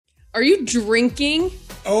Are you drinking?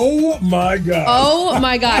 Oh my God. Oh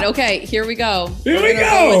my God. Okay, here we go. Here we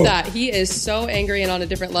go. With that. He is so angry and on a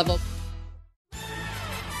different level.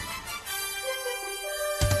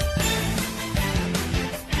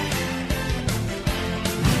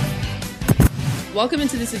 Welcome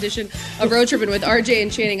into this edition of Road Trippin' with RJ and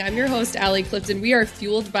Channing. I'm your host, Allie Clifton. We are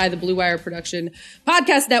fueled by the Blue Wire Production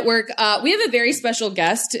Podcast Network. We have a very special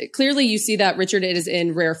guest. Clearly, you see that Richard is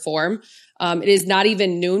in rare form. It is not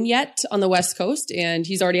even noon yet on the West Coast, and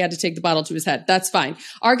he's already had to take the bottle to his head. That's fine.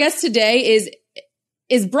 Our guest today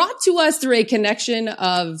is brought to us through a connection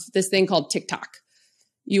of this thing called TikTok.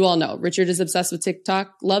 You all know Richard is obsessed with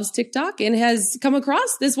TikTok, loves TikTok, and has come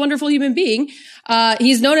across this wonderful human being.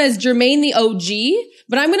 He's known as Jermaine the OG,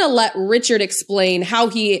 but I'm going to let Richard explain how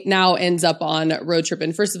he now ends up on Road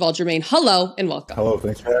Trippin'. First of all, Jermaine, hello and welcome. Hello,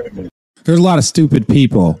 thanks for having me. There's a lot of stupid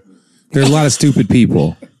people.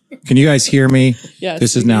 Can you guys hear me? Yes.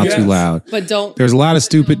 This is now too loud. But don't. There's a lot of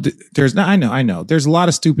stupid. I know. There's a lot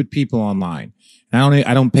of stupid people online.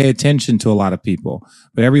 I don't pay attention to a lot of people,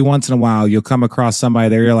 but every once in a while you'll come across somebody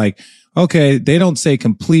there. You're like, okay, they don't say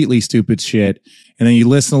completely stupid shit. And then you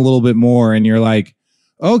listen a little bit more and you're like,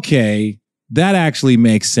 okay, that actually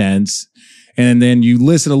makes sense. And then you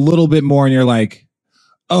listen a little bit more and you're like,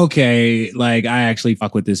 okay, like I actually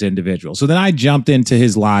fuck with this individual. So then I jumped into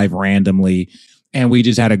his live randomly and we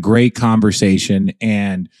just had a great conversation.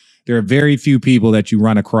 And there are very few people that you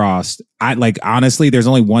run across. Honestly, there's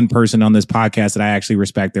only one person on this podcast that I actually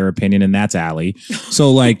respect their opinion, and that's Allie.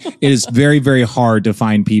 So it is very, very hard to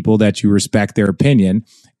find people that you respect their opinion.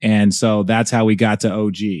 And so that's how we got to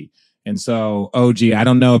OG. And so OG, I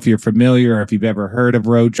don't know if you're familiar or if you've ever heard of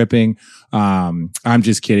road tripping. I'm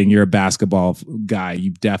just kidding. You're a basketball guy.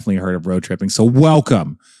 You've definitely heard of road tripping. So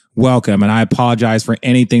welcome. And I apologize for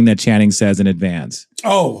anything that Channing says in advance.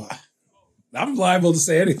 Oh, I'm liable to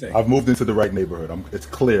say anything. I've moved into the right neighborhood. It's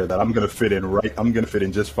clear that I'm going to fit in right. I'm going to fit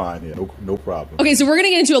in just fine here. No problem. Okay, so we're going to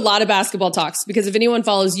get into a lot of basketball talks because if anyone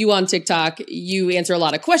follows you on TikTok, you answer a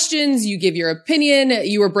lot of questions. You give your opinion.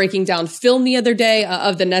 You were breaking down film the other day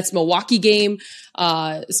of the Nets Milwaukee game,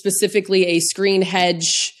 specifically a screen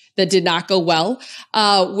hedge that did not go well.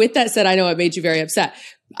 With that said, I know it made you very upset.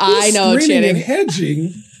 I know, screening Channing. and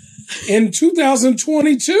hedging in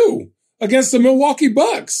 2022 against the Milwaukee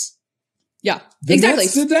Bucks. Yeah, The exactly.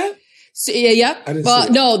 Nets did that? So, yeah. I didn't But see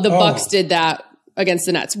it. no, the Bucks did that against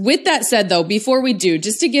the Nets. With that said, though, before we do,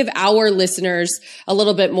 just to give our listeners a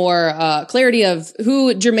little bit more clarity of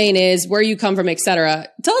who Jermaine is, where you come from, etc.,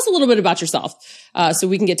 tell us a little bit about yourself so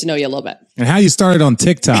we can get to know you a little bit. And how you started on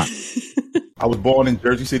TikTok. I was born in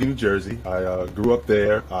Jersey City, New Jersey. I grew up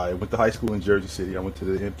there. I went to high school in Jersey City. I went to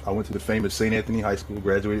the famous St. Anthony High School.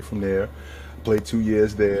 Graduated from there. Played 2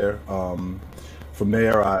 years there. From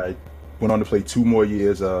there, I went on to play 2 more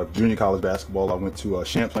years junior college basketball. I went to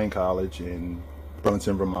Champlain College in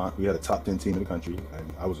Burlington, Vermont. We had a top 10 team in the country,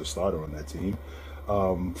 and I was a starter on that team.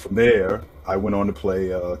 From there, I went on to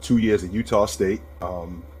play 2 years at Utah State.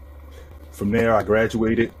 From there, I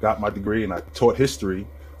graduated, got my degree, and I taught history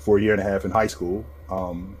for 1.5 years in high school.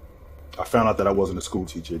 I found out that I wasn't a school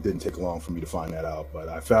teacher. It didn't take long for me to find that out, but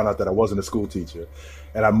I found out that I wasn't a school teacher,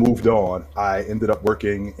 and I moved on. I ended up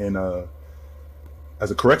working as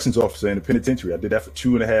a corrections officer in the penitentiary. I did that for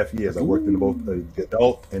 2.5 years. I worked in both the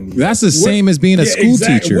adult and the... That's the same as being a school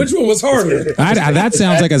teacher. Which one was harder? That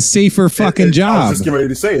sounds like a safer fucking I was job. just getting ready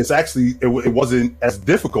to say, it wasn't as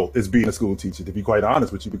difficult as being a school teacher, to be quite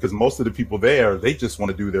honest with you, because most of the people there, they just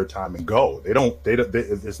want to do their time and go.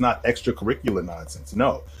 It's not extracurricular nonsense,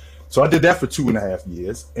 no. So I did that for 2.5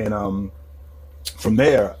 years. And from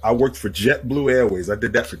there, I worked for JetBlue Airways. I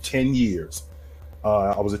did that for 10 years.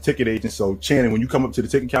 I was a ticket agent. So Channing, when you come up to the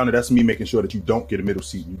ticket counter, that's me making sure that you don't get a middle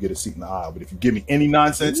seat. You get a seat in the aisle. But if you give me any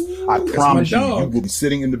nonsense, I promise you will be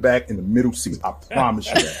sitting in the back in the middle seat. I promise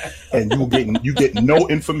you that. And you get no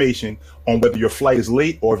information on whether your flight is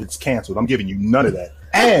late or if it's canceled. I'm giving you none of that.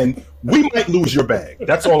 And we might lose your bag.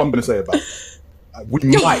 That's all I'm going to say about it. We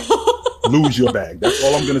might lose your bag. That's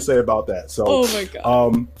all I'm going to say about that. So Oh my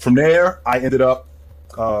God. From there, I ended up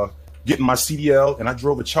getting my CDL, and I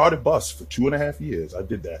drove a chartered bus for 2.5 years. I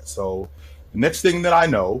did that. So the next thing that I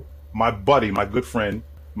know, my buddy, my good friend,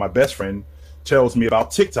 my best friend, tells me about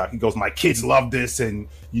TikTok. He goes, my kids love this and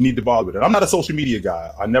you need to bother with it. I'm not a social media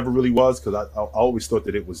guy. I never really was, because I always thought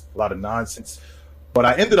that it was a lot of nonsense. But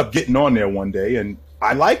I ended up getting on there one day and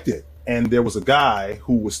I liked it. And there was a guy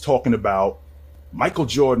who was talking about Michael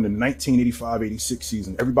Jordan in the 1985-86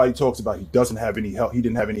 season. Everybody talks about he doesn't have any help. He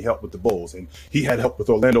didn't have any help with the Bulls, and he had help with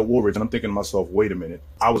Orlando Woolridge. And I'm thinking to myself, wait a minute.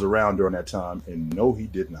 I was around during that time, and no, he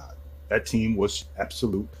did not. That team was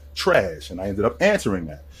absolute trash, and I ended up answering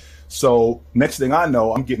that. So next thing I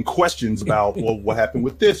know, I'm getting questions about, well, what happened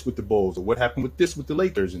with this with the Bulls, or what happened with this with the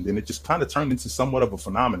Lakers, and then it just kind of turned into somewhat of a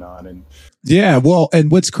phenomenon. And yeah, well, and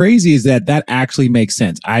what's crazy is that actually makes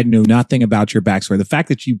sense. I knew nothing about your backstory. The fact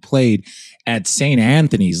that you played at St.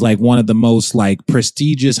 Anthony's, like one of the most like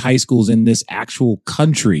prestigious high schools in this actual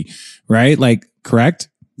country, right? Like, correct?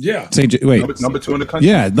 Yeah. Number 2 in the country.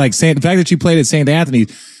 Yeah, like the fact that you played at St.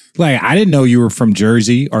 Anthony's. Like, I didn't know you were from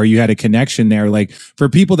Jersey or you had a connection there. Like, for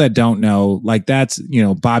people that don't know, like that's,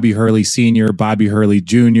 Bobby Hurley Sr., Bobby Hurley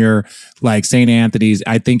Jr., like St. Anthony's.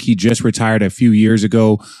 I think he just retired a few years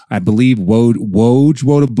ago. I believe Woj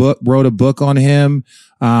wrote a book on him.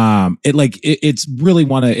 It's really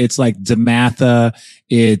it's like DeMatha.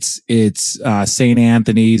 It's St.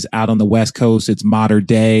 Anthony's out on the West Coast. It's modern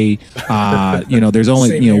day. There's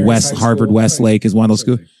only, Harvard Westlake is one of those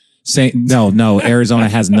schools. No, Arizona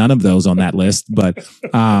has none of those on that list, but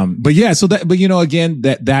yeah, again,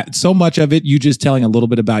 that so much of it, you just telling a little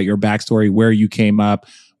bit about your backstory, where you came up,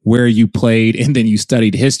 where you played, and then you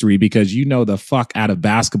studied history because you know the fuck out of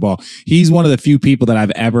basketball. He's one of the few people that I've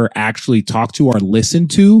ever actually talked to or listened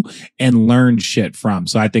to and learned shit from.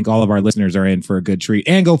 So I think all of our listeners are in for a good treat.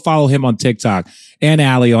 And go follow him on TikTok, and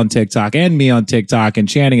Allie on TikTok, and me on TikTok. And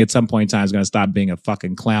Channing at some point in time is going to stop being a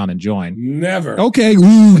fucking clown and join. Never. Okay.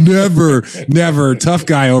 Ooh, never. Tough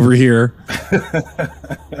guy over here.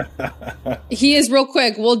 He is real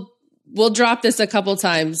quick. We'll drop this a couple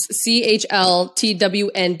times.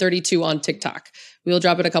 CHLTWN32 on TikTok. We'll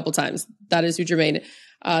drop it a couple times. That is who Jermaine,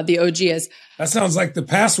 the OG is. That sounds like the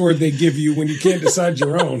password they give you when you can't decide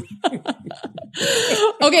your own.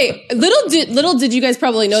 Okay. Little did you guys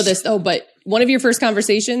probably know this though, but one of your first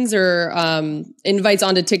conversations or invites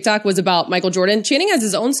onto TikTok was about Michael Jordan. Channing has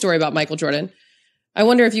his own story about Michael Jordan. I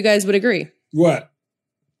wonder if you guys would agree. What?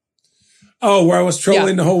 Oh, where I was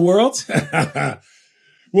trolling the whole world?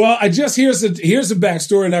 Well, here's the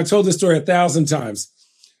backstory, and I've told this story 1,000 times.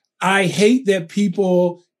 I hate that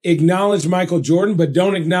people acknowledge Michael Jordan, but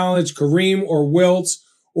don't acknowledge Kareem or Wilt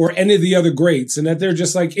or any of the other greats, and that they're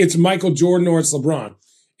just like, it's Michael Jordan or it's LeBron.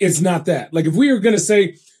 It's not that. Like, if we were going to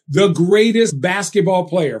say the greatest basketball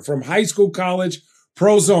player from high school, college,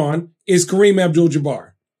 pros on, is Kareem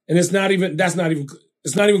Abdul-Jabbar. And it's not even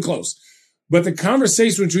close. But the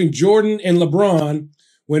conversation between Jordan and LeBron,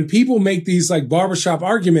 when people make these like barbershop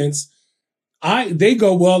arguments, they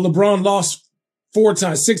go, well, LeBron lost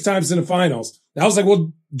 6 times in the finals. I was like,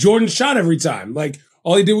 well, Jordan shot every time. Like,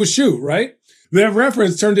 all he did was shoot, right? That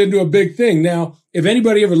reference turned into a big thing. Now, if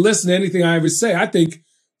anybody ever listened to anything I ever say, I think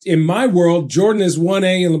in my world, Jordan is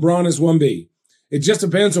 1A and LeBron is 1B. It just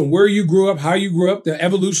depends on where you grew up, how you grew up, the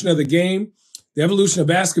evolution of the game, the evolution of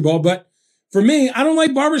basketball. But for me, I don't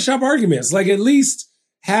like barbershop arguments. Like, at least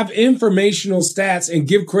have informational stats and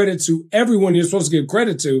give credit to everyone you're supposed to give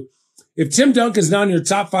credit to. If Tim Duncan's not in your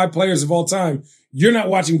top 5 players of all time, you're not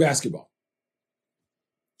watching basketball.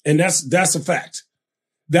 And that's a fact.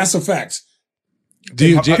 That's a fact. Do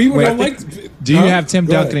you have Tim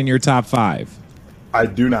Duncan in your top 5? I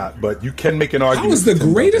do not, but you can make an argument. How is the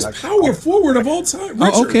greatest power forward of all time?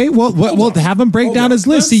 Richard. Oh, okay. Well, have him break down his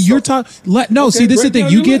list. See, you're talking. See, this is the thing.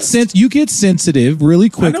 You get sensitive really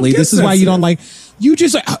quickly. This is why you don't like. You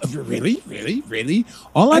just like, really.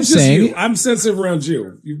 All I'm saying, I'm sensitive around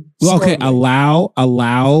you. Okay, allow.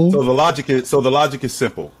 So the logic is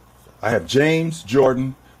simple. I have James,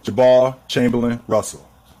 Jordan, Jabbar, Chamberlain, Russell,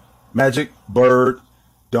 Magic, Bird,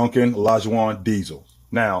 Duncan, Olajuwon, Diesel.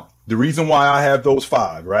 Now, the reason why I have those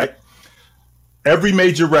 5, right? Every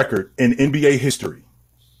major record in NBA history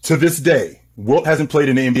to this day, Wilt hasn't played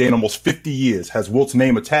in the NBA in almost 50 years. Has Wilt's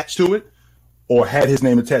name attached to it or had his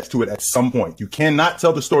name attached to it at some point? You cannot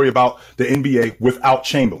tell the story about the NBA without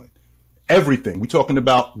Chamberlain. Everything. We're talking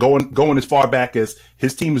about going as far back as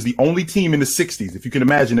his team was the only team in the 60s, if you can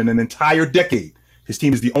imagine, in an entire decade. His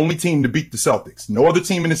team is the only team to beat the Celtics. No other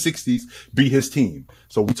team in the 60s beat his team.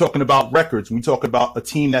 So we're talking about records. We talk about a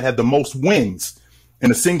team that had the most wins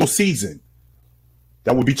in a single season.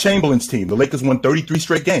 That would be Chamberlain's team. The Lakers won 33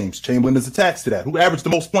 straight games. Chamberlain is attached to that. Who averaged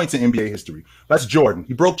the most points in NBA history? That's Jordan.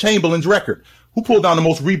 He broke Chamberlain's record. Who pulled down the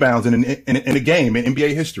most rebounds in a game in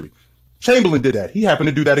NBA history? Chamberlain did that. He happened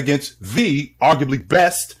to do that against the arguably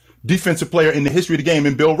best defensive player in the history of the game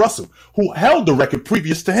in Bill Russell, who held the record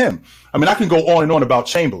previous to him. I mean, I can go on and on about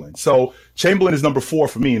Chamberlain. So Chamberlain is number 4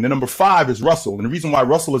 for me. And then number 5 is Russell. And the reason why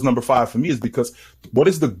Russell is number 5 for me is because what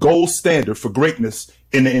is the gold standard for greatness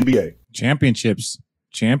in the NBA? Championships.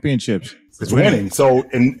 championships. It's winning. So,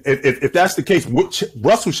 and if that's the case,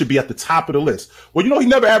 Russell should be at the top of the list. Well, he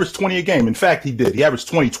never averaged 20 a game. In fact, he did. He averaged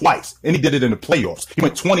 20 twice, and he did it in the playoffs. He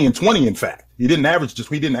went 20 and 20. In fact, he didn't average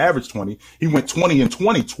 20. He went 20 and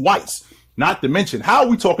 20 twice. Not to mention, how are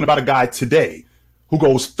we talking about a guy today who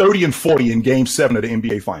goes 30 and 40 in Game 7 of the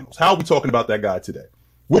NBA Finals? How are we talking about that guy today?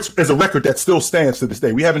 Which is a record that still stands to this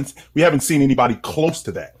day. We haven't seen anybody close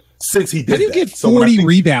to that since he did. How do you get 40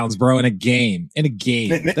 rebounds, bro, in a game?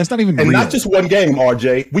 That's not even real. Not just one game,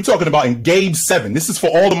 RJ. We're talking about in Game 7. This is for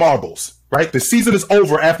all the marbles, right? The season is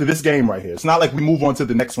over after this game right here. It's not like we move on to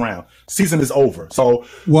the next round. Season is over. So,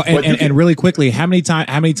 well, and really quickly, how many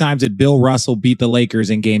times did Bill Russell beat the Lakers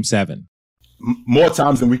in Game 7? More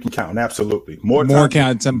times than we can count. Absolutely. More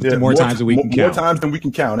times than we can count. More times than we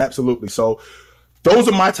can count. Absolutely. So, those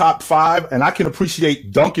are my top 5, and I can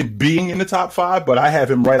appreciate Duncan being in the top 5, but I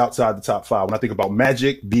have him right outside the top 5 when I think about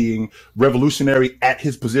Magic being revolutionary at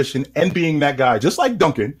his position and being that guy, just like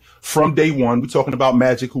Duncan, from day one. We're talking about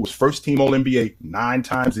Magic, who was first team All-NBA 9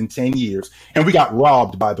 times in 10 years. And we got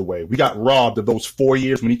robbed, by the way. We got robbed of those 4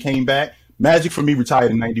 years when he came back. Magic, for me, retired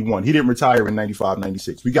in 91. He didn't retire in 95,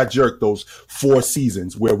 96. We got jerked those 4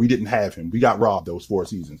 seasons where we didn't have him. We got robbed those 4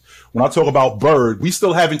 seasons. When I talk about Bird, we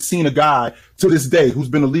still haven't seen a guy to this day who's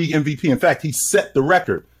been a league MVP. In fact, he set the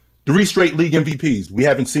record. 3 straight league MVPs. We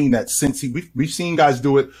haven't seen that since we've seen guys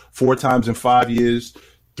do it 4 times in 5 years.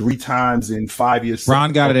 3 times in 5 years.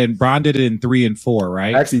 Bron did it in 3 and 4,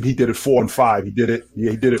 right? Actually, he did it 4 and 5. He did it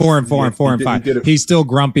 4 and 4 and 4 and 5. He's still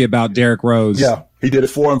grumpy about Derrick Rose. Yeah, he did it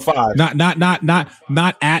 4 and 5.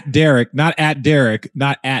 Not at Derrick,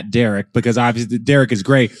 because obviously Derrick is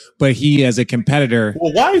great, but he as a competitor.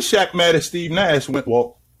 Well, why is Shaq mad at Steve Nash?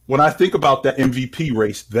 When I think about that MVP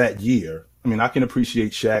race that year, I mean, I can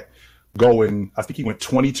appreciate Shaq going. I think he went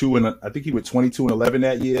 22 and 11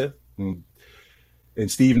 that year. And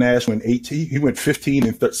Steve Nash went 18. He went 15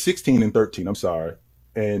 and 16 and 13. I'm sorry.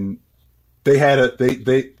 And they had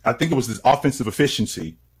I think it was this offensive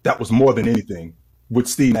efficiency that was more than anything with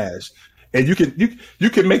Steve Nash. And you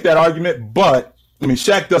can make that argument, but I mean,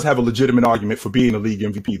 Shaq does have a legitimate argument for being a league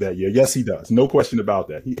MVP that year. Yes, he does. No question about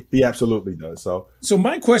that. He absolutely does. So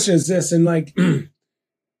my question is this, and like,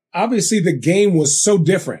 obviously the game was so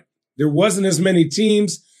different. There wasn't as many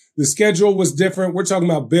teams. The schedule was different. We're talking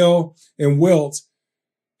about Bill and Wilt.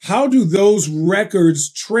 How do those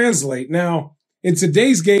records translate? Now, in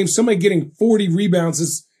today's game, somebody getting 40 rebounds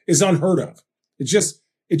is unheard of. It just,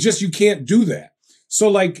 you can't do that. So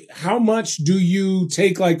like, how much do you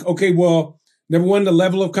take like, okay, well, number one, the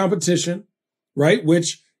level of competition, right?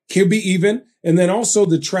 Which can be even. And then also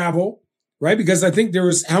the travel, right? Because I think there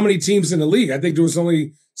was how many teams in the league? I think there was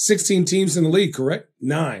only 16 teams in the league, correct?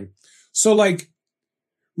 9. So like,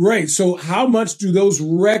 right. So how much do those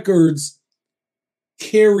records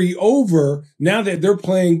carry over now that they're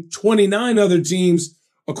playing 29 other teams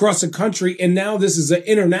across the country? And now this is an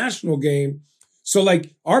international game. So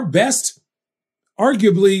like our best,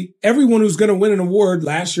 arguably everyone who's going to win an award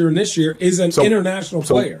last year and this year is an international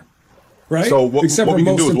player, right? So what we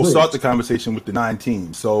can do is we'll start the conversation with the 9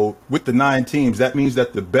 teams. So with the 9 teams, that means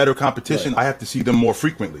that the better competition, right, I have to see them more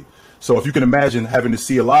frequently. So if you can imagine having to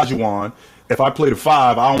see Olajuwon, if I play the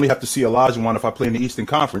 5, I only have to see Olajuwon if I play in the Eastern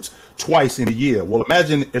Conference twice in a year. Well,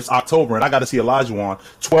 imagine it's October and I got to see Olajuwon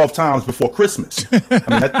 12 times before Christmas. I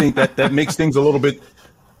mean, I think that makes things a little bit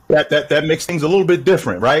that makes things a little bit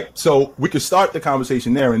different, right? So we could start the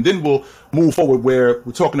conversation there, and then we'll move forward where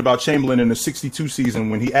we're talking about Chamberlain in the 62 season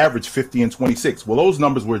when he averaged 50 and 26. Well, those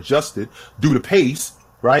numbers were adjusted due to pace,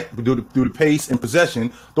 right? Due to pace and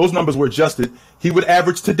possession. Those numbers were adjusted. He would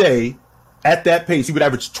average today at that pace, he would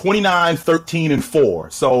average 29, 13, and 4.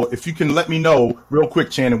 So if you can let me know real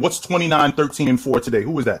quick, Shannon, what's 29, 13, and 4 today?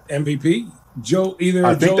 Who was that? MVP?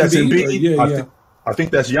 I think that's Embiid. I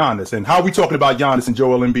think that's Giannis. And how are we talking about Giannis and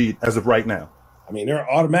Joel Embiid as of right now? I mean, they're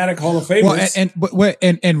automatic Hall of Famers. Well,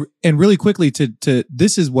 and really quickly to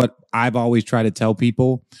this is what I've always tried to tell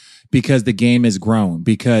people, because the game has grown,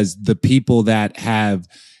 because the people that have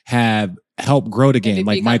helped grow the game,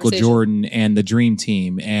 like Michael Jordan and the Dream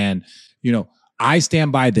Team, and I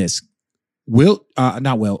stand by this. Bill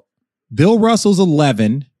Russell's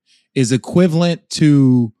 11 is equivalent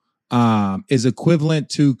to. Does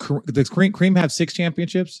Kareem have 6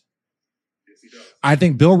 championships? Yes, he does. I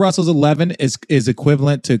think Bill Russell's 11 is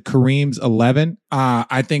equivalent to Kareem's 11.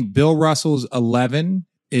 I think Bill Russell's 11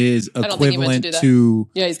 is equivalent to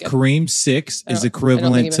Kareem 6 is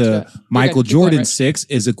equivalent to Michael Jordan 6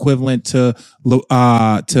 is equivalent to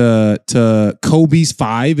Kobe's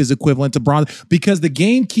 5 is equivalent to Bron, because the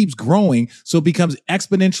game keeps growing, so it becomes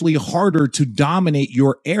exponentially harder to dominate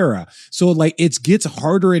your era. So like it gets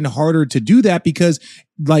harder and harder to do that, because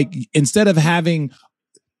like instead of having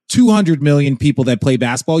 200 million people that play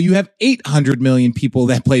basketball, you have 800 million people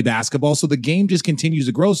that play basketball. So the game just continues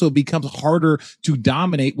to grow. So it becomes harder to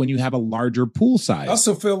dominate when you have a larger pool size. I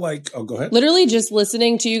also feel like, oh, go ahead. Literally just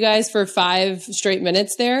listening to you guys for 5 straight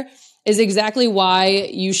minutes there is exactly why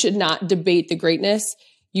you should not debate the greatness.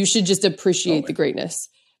 You should just appreciate the greatness.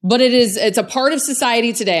 But it's a part of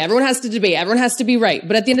society today. Everyone has to debate. Everyone has to be right.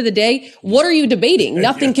 But at the end of the day, what are you debating?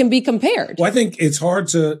 Nothing can be compared. Well, I think it's hard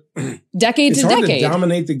to decade to decade to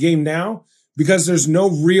dominate the game now, because there's no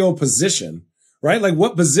real position, right? Like,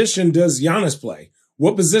 what position does Giannis play?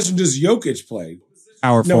 What position does Jokic play?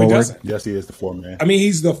 Power forward. He doesn't. Yes, he is the 4-man. I mean,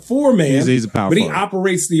 he's the 4-man, he's a power but he forward.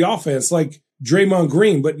 operates the offense like Draymond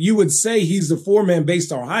Green. But you would say he's the 4-man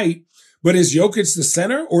based on height. But is Jokic the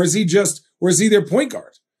center, or is he their point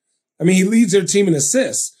guard? I mean, he leads their team in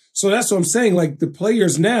assists. So that's what I'm saying. Like, the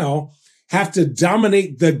players now have to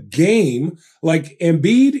dominate the game. Like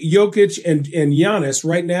Embiid, Jokic, and Giannis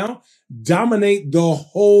right now dominate the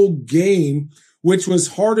whole game, which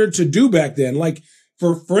was harder to do back then. Like,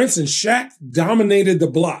 for instance, Shaq dominated the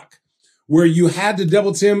block where you had to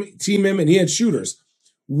double team him and he had shooters.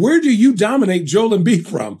 Where do you dominate Joel Embiid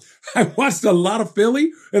from? I watched a lot of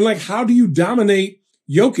Philly, and like, how do you dominate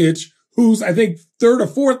Jokic, who's, I think, 3rd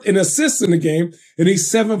or 4th in assists in the game, and he's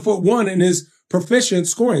 7'1" and is proficient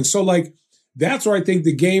scoring. So like, that's where I think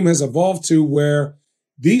the game has evolved to, where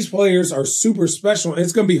these players are super special. And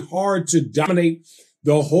it's going to be hard to dominate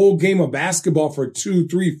the whole game of basketball for 2,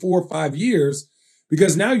 3, 4, 5 years,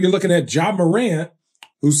 because now you're looking at Ja Morant,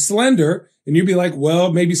 who's slender, and you'd be like,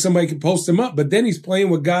 well, maybe somebody can post him up. But then he's playing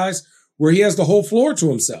with guys where he has the whole floor to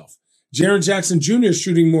himself. Jaren Jackson Jr. is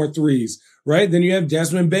shooting more threes, right? Then you have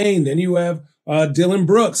Desmond Bane. Then you have Dylan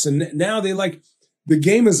Brooks. And now the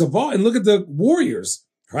game has evolved. And look at the Warriors,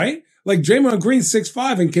 right? Like, Draymond Green's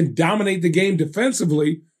 6'5" and can dominate the game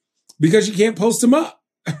defensively because you can't post him up.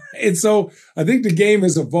 And so I think the game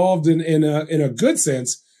has evolved in a good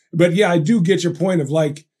sense. But yeah, I do get your point of,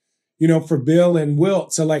 like, you know, for Bill and Wilt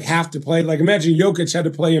to like have to play. Like, imagine Jokic had to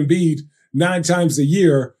play Embiid 9 times a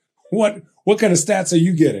year. What kind of stats are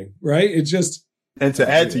you getting, right? It's just. And to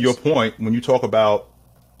add to your point, when you talk about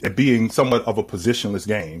it being somewhat of a positionless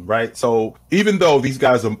game, right? So even though these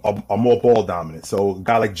guys are more ball dominant, so a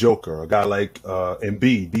guy like Joker, a guy like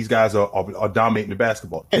Embiid, these guys are dominating the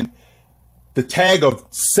basketball. And the tag of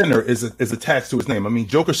center is attached to his name. I mean,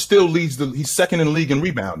 Joker still leads he's second in the league in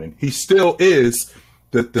rebounding. He still is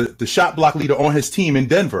the shot block leader on his team in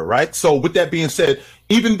Denver, right? So with that being said,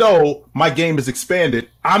 even though my game is expanded,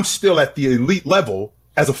 I'm still at the elite level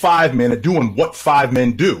as a 5-man at doing what 5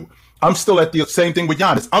 men do. I'm still at the same thing with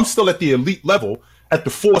Giannis. I'm still at the elite level at the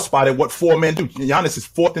 4 spot at what 4 men do. Giannis is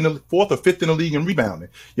 4th or 5th in the league in rebounding.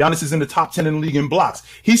 Giannis is in the top 10 in the league in blocks.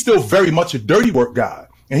 He's still very much a dirty work guy,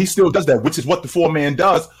 and he still does that, which is what the 4-man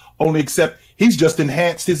does, only except he's just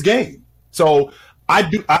enhanced his game. So I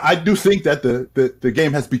do think that the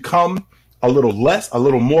game has become a little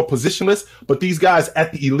more positionless, but these guys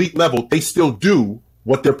at the elite level, they still do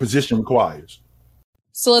what their position requires.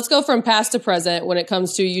 So let's go from past to present when it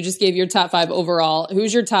comes to, you just gave your top 5 overall.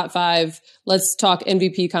 Who's your top 5? Let's talk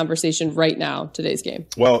MVP conversation right now, today's game.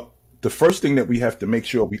 Well, the first thing that we have to make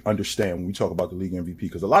sure we understand when we talk about the league MVP,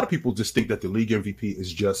 because a lot of people just think that the league MVP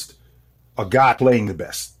is just a guy playing the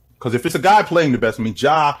best. Because if it's a guy playing the best, I mean,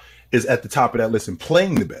 Ja is at the top of that list and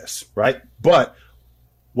playing the best, right? But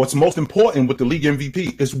what's most important with the league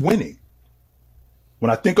MVP is winning.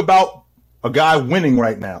 When I think about a guy winning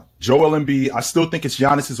right now, Joel Embiid, I still think it's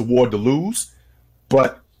Giannis's award to lose,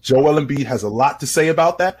 but Joel Embiid has a lot to say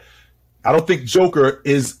about that. I don't think Joker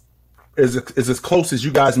is as close as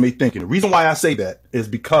you guys may think. And the reason why I say that is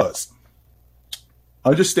because,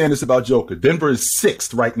 understand this about Joker, Denver is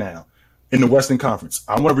 6th right now in the Western Conference.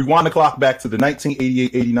 I want to rewind the clock back to the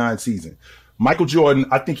 1988-89 season. Michael Jordan,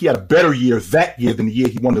 I think he had a better year that year than the year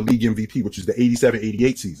he won the league MVP, which is the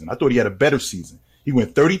 87-88 season. I thought he had a better season. He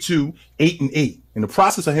went 32, 8-8. In the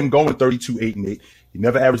process of him going 32, 8-8, he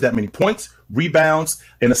never averaged that many points, rebounds,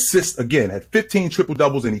 and assists again. Had 15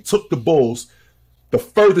 triple-doubles, and he took the Bulls the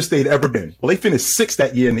furthest they'd ever been. Well, they finished 6th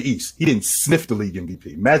that year in the East. He didn't sniff the league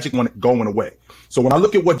MVP. Magic won it going away. So when I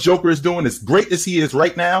look at what Joker is doing, as great as he is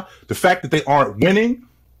right now, the fact that they aren't winning,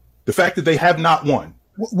 the fact that they have not won,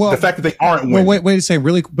 the fact that they aren't winning. Wait a second,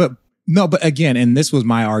 really, but No, but again, and this was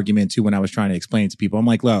my argument too when I was trying to explain it to people. I'm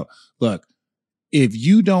like, look, if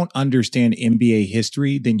you don't understand NBA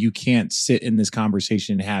history, then you can't sit in this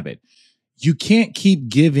conversation and have it. You can't keep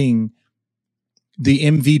giving the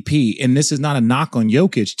MVP, and this is not a knock on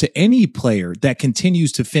Jokic, to any player that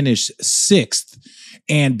continues to finish sixth.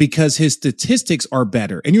 And because his statistics are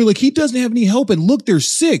better, and you're like, he doesn't have any help. And look,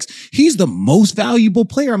 there's sixth. He's the most valuable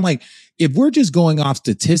player. I'm like, if we're just going off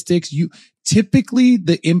statistics, you typically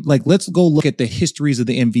let's go look at the histories of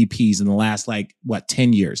the MVPs in the last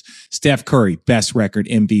 10 years. Steph Curry, best record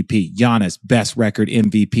MVP. Giannis, best record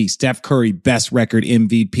MVP. Steph Curry, best record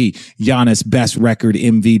MVP. Giannis, best record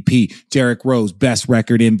MVP. Derrick Rose, best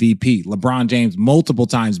record MVP. LeBron James, multiple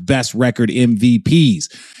times best record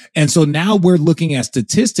MVPs. And so now we're looking at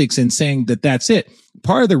statistics and saying that that's it.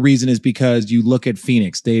 Part of the reason is because you look at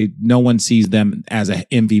Phoenix, no one sees them as an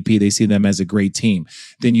MVP. They see them as a great team.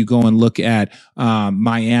 Then you go and look at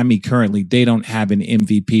Miami currently. They don't have an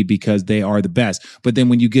MVP because they are the best. But then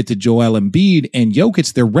when you get to Joel Embiid and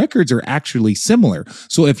Jokic, their records are actually similar.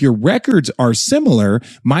 So if your records are similar,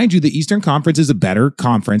 mind you, the Eastern Conference is a better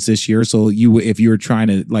conference this year. So if you're trying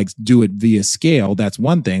to do it via scale, that's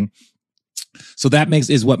one thing. So that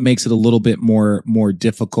is what makes it a little bit more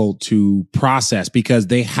difficult to process, because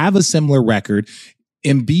they have a similar record.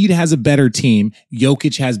 Embiid has a better team.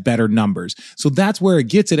 Jokic has better numbers. So that's where it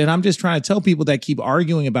gets it. And I'm just trying to tell people that keep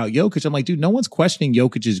arguing about Jokic. I'm like, dude, no one's questioning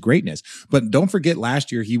Jokic's greatness. But don't forget,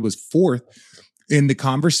 last year he was fourth in the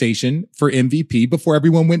conversation for MVP before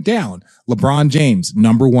everyone went down. LeBron James,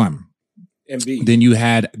 number one. Embiid. Then you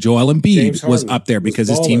had Joel Embiid was up there because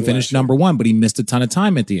his team finished number one, but he missed a ton of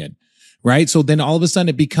time at the end. Right. So then all of a sudden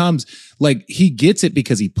it becomes like he gets it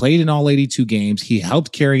because he played in all 82 games. He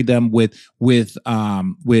helped carry them with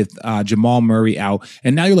Jamal Murray out.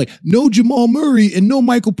 And now you're like, no Jamal Murray and no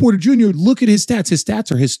Michael Porter Jr. Look at his stats. His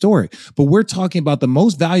stats are historic. But we're talking about the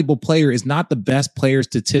most valuable player is not the best player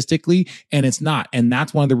statistically. And it's not. And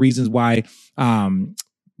that's one of the reasons why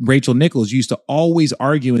Rachel Nichols used to always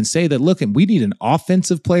argue and say that, look, we need an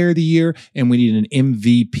offensive player of the year and we need an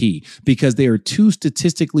MVP, because they are two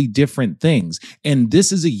statistically different things. And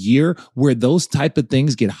this is a year where those type of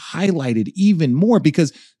things get highlighted even more,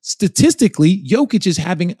 because statistically, Jokic is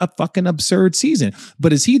having a fucking absurd season.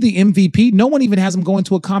 But is he the MVP? No one even has him going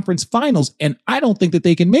to a conference finals. And I don't think that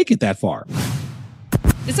they can make it that far.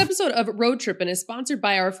 This episode of Road Trippin' is sponsored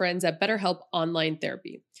by our friends at BetterHelp Online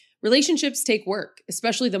Therapy. Relationships take work,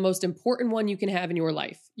 especially the most important one you can have in your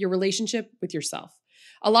life, your relationship with yourself.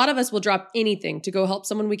 A lot of us will drop anything to go help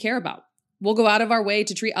someone we care about. We'll go out of our way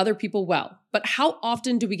to treat other people well, but how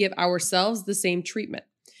often do we give ourselves the same treatment?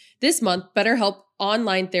 This month, BetterHelp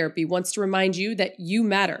Online Therapy wants to remind you that you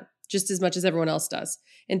matter just as much as everyone else does.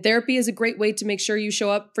 And therapy is a great way to make sure you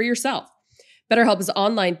show up for yourself. BetterHelp is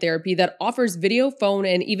online therapy that offers video, phone,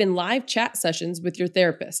 and even live chat sessions with your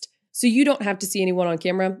therapist, so you don't have to see anyone on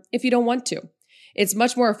camera if you don't want to. It's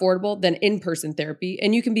much more affordable than in-person therapy,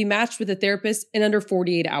 and you can be matched with a therapist in under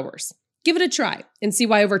 48 hours. Give it a try and see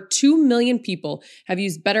why over 2 million people have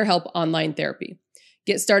used BetterHelp Online Therapy.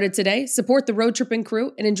 Get started today, support the Road Trippin'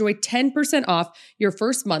 crew, and enjoy 10% off your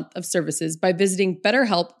first month of services by visiting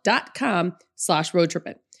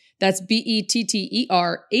betterhelp.com/roadtrippin'. That's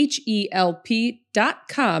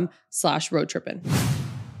BetterHelp.com/roadtrippin'.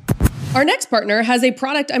 Our next partner has a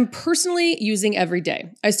product I'm personally using every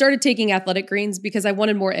day. I started taking Athletic Greens because I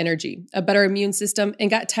wanted more energy, a better immune system, and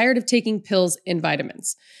got tired of taking pills and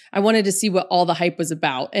vitamins. I wanted to see what all the hype was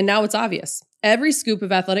about, and now it's obvious. Every scoop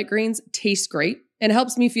of Athletic Greens tastes great and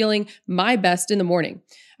helps me feeling my best in the morning.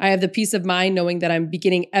 I have the peace of mind knowing that I'm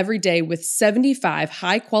beginning every day with 75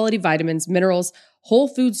 high-quality vitamins, minerals, whole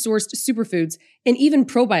food-sourced superfoods, and even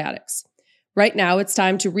probiotics. Right now, it's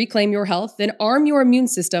time to reclaim your health and arm your immune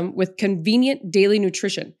system with convenient daily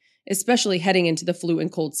nutrition, especially heading into the flu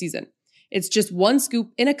and cold season. It's just one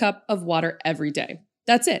scoop in a cup of water every day.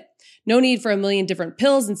 That's it. No need for a million different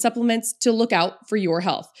pills and supplements to look out for your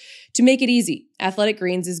health. To make it easy, Athletic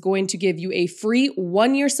Greens is going to give you a free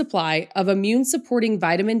 1-year supply of immune-supporting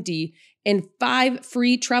vitamin D and 5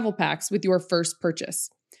 free travel packs with your first purchase.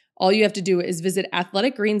 All you have to do is visit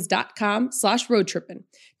athleticgreens.com/roadtrippin'.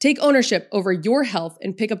 Take ownership over your health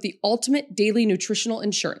and pick up the ultimate daily nutritional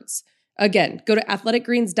insurance. Again, go to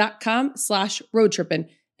athleticgreens.com/roadtrippin'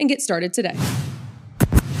 and get started today.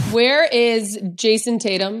 Where is Jason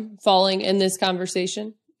Tatum falling in this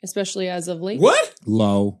conversation, especially as of late? What?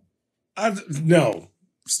 Low. No.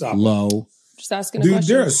 Stop. Low. Just asking a Dude,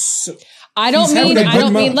 question. there's I don't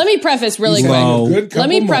mean, let me preface really quick. Let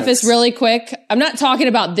me preface really quick. I'm not talking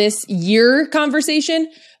about this year conversation,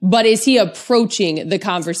 but is he approaching the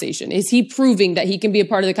conversation? Is he proving that he can be a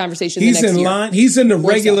part of the conversation the next year? He's in line. He's in the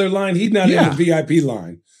regular line. He's not in the VIP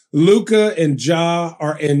line. Luka and Ja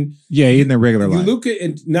are in. Yeah, in the regular line. Luka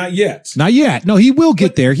and not yet. Not yet. No, he will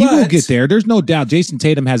get there. He will get there. There's no doubt. Jason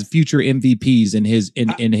Tatum has future MVPs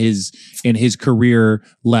in his career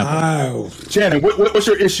level. Shannon, what's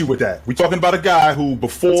your issue with that? We're talking about a guy who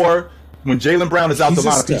when Jaylen Brown is out the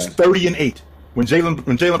lineup, he's 30-8. When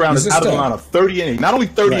Jaylen Brown is out of the lineup, 30-8. Not only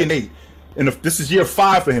 30-8, and this is year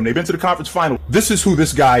 5 for him. They've been to the conference final. This is who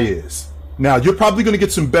this guy is. Now you're probably going to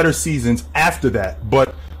get some better seasons after that,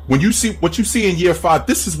 but when you see what you see in year 5,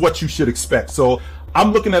 this is what you should expect. So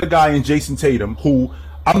I'm looking at a guy in Jason Tatum who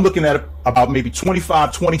I'm looking at about maybe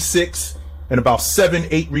 25, 26 and about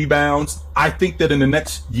 7-8 rebounds. I think that in the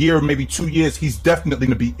next year, maybe 2 years, he's definitely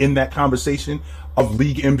going to be in that conversation of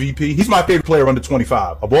league MVP. He's my favorite player under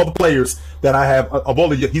 25. Of all the players that I have,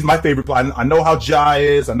 he's my favorite player. I know how Ja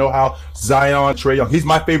is. I know how Zion, Trae Young. He's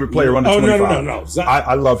my favorite player under 25. No.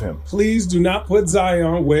 I love him. Please do not put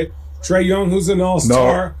Zion with Trae Young, who's an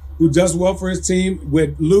all-star, who does well for his team,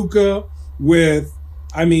 with Luka, with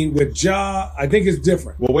Ja. I think it's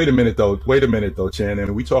different. Well, wait a minute though,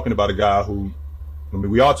 Shannon. We talking about a guy who,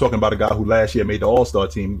 we are talking about a guy who last year made the All-Star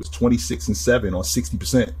team. He was 26-7 on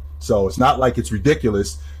 60%. So it's not like it's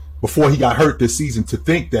ridiculous before he got hurt this season to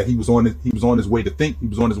think that he was on his way to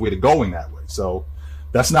going that way. So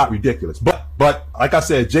that's not ridiculous. But like I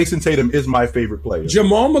said, Jason Tatum is my favorite player.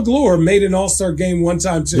 Jamal McGlure made an All-Star game one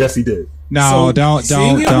time too. Yes, he did. No, so don't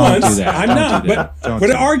do that. I'm not. But for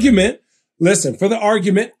the argument,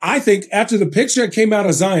 I think after the picture that came out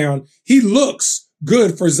of Zion, he looks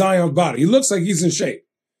good for Zion's body. He looks like he's in shape,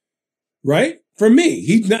 right? For me,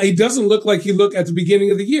 he doesn't look like he looked at the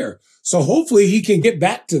beginning of the year. So hopefully he can get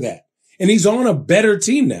back to that. And he's on a better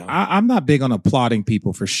team now. I'm not big on applauding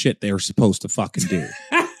people for shit they were supposed to fucking do.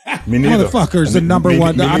 Me neither. Motherfuckers, the number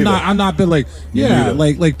one. I'm not been like,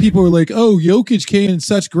 like people were like, oh, Jokic came in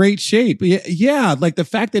such great shape. Yeah, like the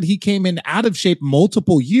fact that he came in out of shape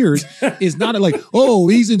multiple years is not like, oh,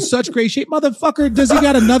 he's in such great shape. Motherfucker, does he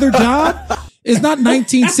got another job? It's not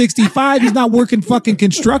 1965. He's not working fucking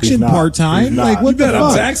construction part-time. Like, what the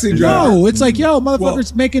fuck? Taxi driver. No, it's like, yo,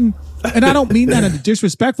 motherfuckers making... And I don't mean that in a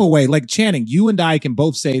disrespectful way. Like, Channing, you and I can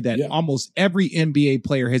both say that almost every NBA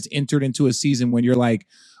player has entered into a season when you're like,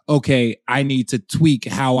 okay, I need to tweak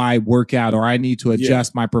how I work out, or I need to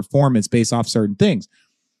adjust my performance based off certain things.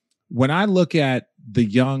 When I look at the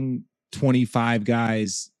young 25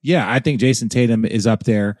 guys, I think Jason Tatum is up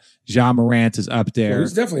there. Ja Morant is up there. Well,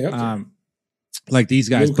 he's definitely up there. Like these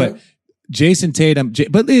guys, Luka. But Jason Tatum,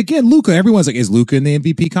 but again, Luka, everyone's like, is Luka in the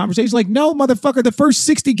MVP conversation? Like, no, motherfucker, the first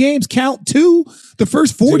 60 games count too. The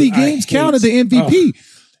first 40 games count as the MVP.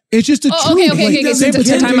 It's just a truth. Okay.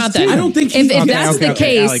 So time out then. I don't think if that's the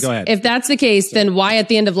case, if that's the case, then why at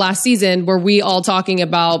the end of last season were we all talking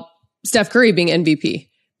about Steph Curry being MVP?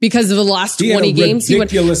 Because of the last 20 games, he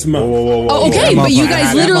went ridiculous month. Oh, okay, but you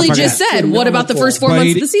guys literally just said, what about the first 4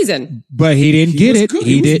 months of the season? But he didn't get it.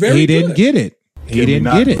 He didn't get it. He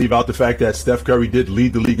didn't get it. Leave out the fact that Steph Curry did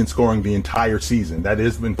lead the league in scoring the entire season. That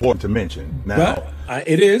is important to mention. Now,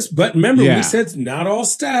 it is. But remember, we said not all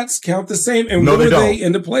stats count the same. And what were they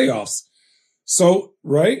in the playoffs? So,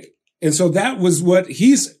 right? And so that was what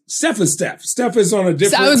Steph is Steph. Steph is on a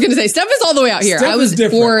different. I was going to say, Steph is all the way out here. I was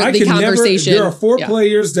for the conversation. There are 4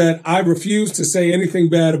 players that I refuse to say anything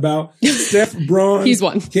bad about. Steph, Braun, he's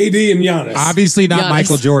one. KD, and Giannis. Obviously not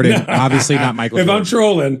Michael Jordan. Obviously not Michael Jordan. If I'm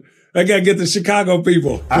trolling, I got to get the Chicago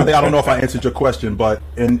people. I don't know if I answered your question, but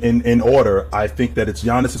in order, I think that it's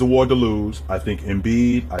Giannis' award to lose. I think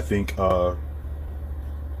Embiid. I think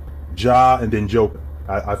Ja, and then Joker.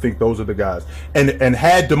 I think those are the guys. And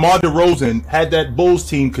had DeMar DeRozan, had that Bulls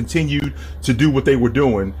team continued to do what they were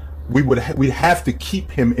doing, we'd have to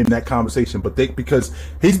keep him in that conversation. But because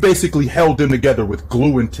he's basically held them together with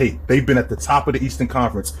glue and tape. They've been at the top of the Eastern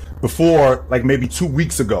Conference before, like maybe 2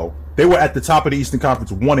 weeks ago. They were at the top of the Eastern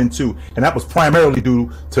Conference 1 and 2, and that was primarily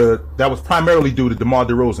due to DeMar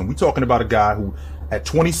DeRozan. We're talking about a guy who, at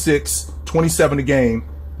 26, 27 a game.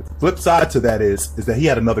 The flip side to that is that he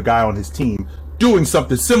had another guy on his team doing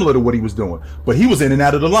something similar to what he was doing, but he was in and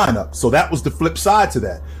out of the lineup. So that was the flip side to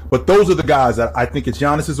that. But those are the guys that I think it's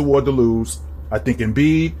Giannis' award to lose. I think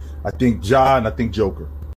Embiid, I think Ja, and I think Joker.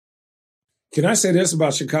 Can I say this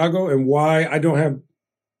about Chicago and why I don't have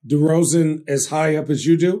DeRozan as high up as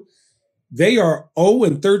you do? They are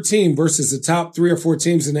 0-13 versus the top 3 or 4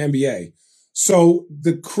 teams in the NBA. So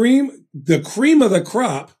the cream of the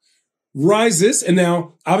crop rises. And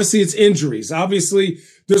now, obviously, it's injuries. Obviously,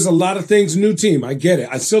 there's a lot of things, new team. I get it.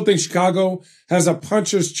 I still think Chicago has a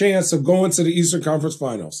puncher's chance of going to the Eastern Conference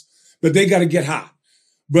Finals, but they got to get hot.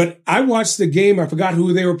 But I watched the game. I forgot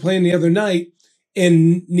who they were playing the other night,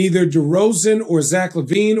 and neither DeRozan or Zach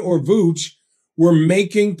LaVine or Vooch were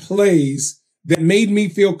making plays that made me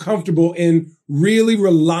feel comfortable in really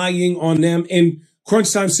relying on them in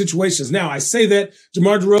crunch time situations. Now, I say that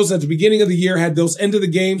DeMar DeRozan at the beginning of the year had those end of the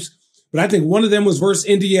games, but I think one of them was versus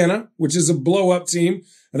Indiana, which is a blow up team.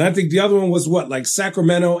 And I think the other one was like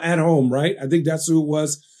Sacramento at home, right? I think that's who it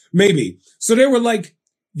was. Maybe. So they were like,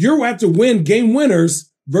 you have to win game winners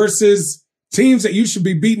versus teams that you should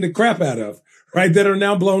be beating the crap out of, right? That are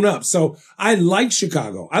now blown up. So I like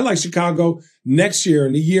Chicago. I like Chicago next year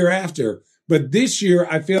and the year after. But this year,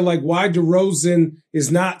 I feel like why DeRozan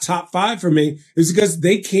is not top 5 for me is because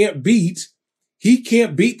he can't beat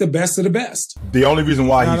the best of the best. The only reason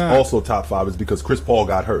why he's also top 5 is because Chris Paul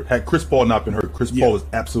got hurt. Had Chris Paul not been hurt, Chris Paul is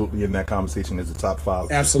absolutely in that conversation as a top 5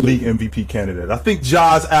 league MVP candidate. I think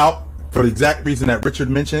Ja's out for the exact reason that Richard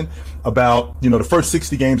mentioned about, the first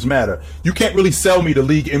 60 games matter. You can't really sell me the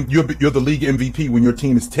league. You're the league MVP when your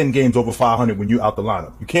team is 10 games over 500 when you're out the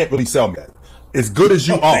lineup. You can't really sell me that. As good as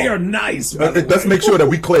you are. They are nice. Let's make sure that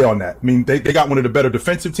we clear on that. I mean, they got one of the better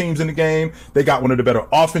defensive teams in the game. They got one of the better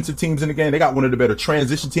offensive teams in the game. They got one of the better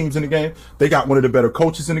transition teams in the game. They got one of the better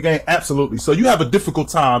coaches in the game. Absolutely. So you have a difficult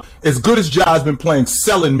time, as good as Ja's been playing,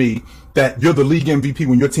 selling me that you're the league MVP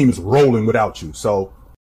when your team is rolling without you. So,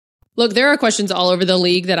 look, there are questions all over the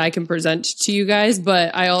league that I can present to you guys,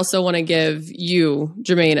 but I also want to give you,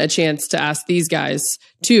 Jermaine, a chance to ask these guys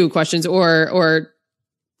 2 questions or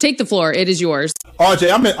take the floor. It is yours. RJ,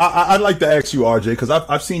 I'd like to ask you, RJ, because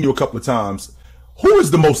I've seen you a couple of times. Who is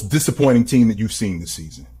the most disappointing team that you've seen this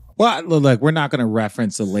season? Well, look, we're not going to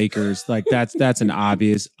reference the Lakers. Like that's an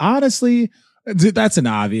obvious. Honestly, that's an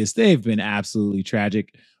obvious. They've been absolutely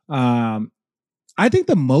tragic. I think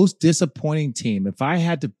the most disappointing team, if I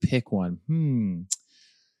had to pick one,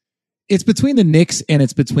 it's between the Knicks and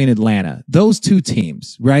it's between Atlanta. Those 2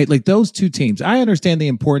 teams, right? Like those 2 teams. I understand the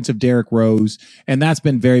importance of Derrick Rose, and that's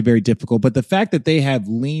been very, very difficult. But the fact that they have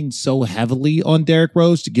leaned so heavily on Derrick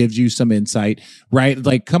Rose gives you some insight, right?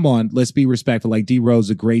 Like, come on, let's be respectful. Like D Rose,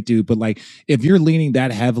 a great dude, but like if you're leaning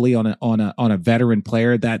that heavily on a veteran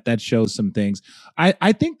player, that shows some things.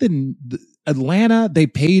 I think the Atlanta, they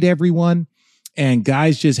paid everyone. And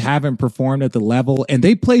guys just haven't performed at the level. And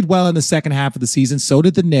they played well in the second half of the season. So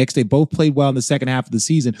did the Knicks. They both played well in the second half of the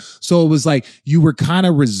season. So it was like you were kind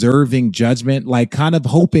of reserving judgment, like kind of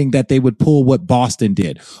hoping that they would pull what Boston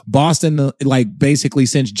did. Boston, like basically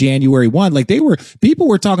since January 1, like people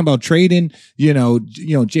were talking about trading,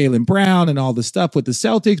 Jaylen Brown and all the stuff with the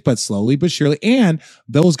Celtics, but slowly but surely. And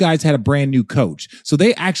those guys had a brand new coach. So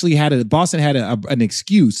they actually Boston had an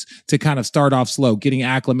excuse to kind of start off slow, getting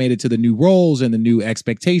acclimated to the new roles and the new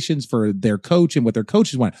expectations for their coach and what their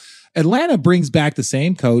coaches want. Atlanta brings back the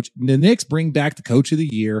same coach. The Knicks bring back the coach of the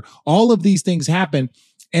year. All of these things happen.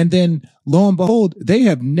 And then lo and behold, they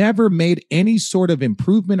have never made any sort of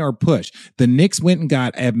improvement or push. The Knicks went and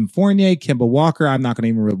got Evan Fournier, Kemba Walker. I'm not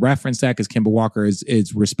going to even reference that because Kemba Walker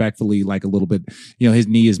is respectfully like a little bit, his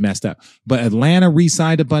knee is messed up. But Atlanta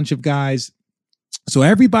re-signed a bunch of guys. So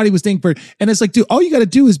everybody was thinking and it's like, dude, all you got to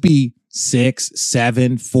do is be 6,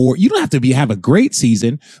 7, 4. You don't have to have a great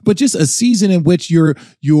season, but just a season in which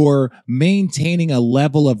you're maintaining a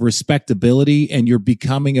level of respectability and you're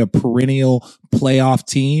becoming a perennial playoff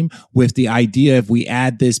team with the idea if we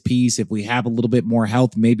add this piece, if we have a little bit more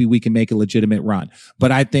health, maybe we can make a legitimate run.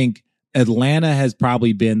 But I think Atlanta has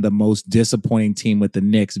probably been the most disappointing team with the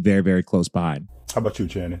Knicks very, very close behind. How about you,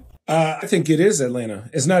 Channing? I think it is Atlanta.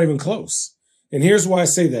 It's not even close. And here's why I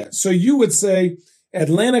say that. So you would say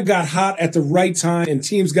Atlanta got hot at the right time and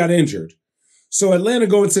teams got injured. So Atlanta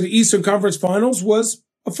going to the Eastern Conference Finals was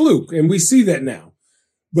a fluke, and we see that now.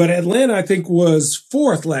 But Atlanta, I think, was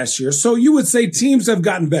 4th last year. So you would say teams have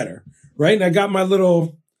gotten better, right? And I got my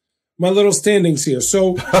little standings here.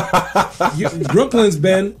 So Brooklyn's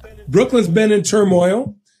been in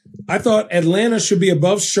turmoil. I thought Atlanta should be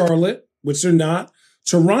above Charlotte, which they're not.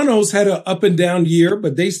 Toronto's had an up and down year,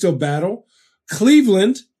 but they still battle.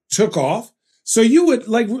 Cleveland took off. So you would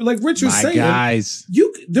like Rich was saying, guys.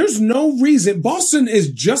 There's no reason. Boston is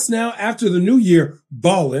just now after the new year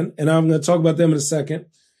balling, and I'm going to talk about them in a second.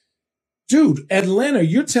 Dude, Atlanta,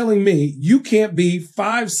 you're telling me you can't be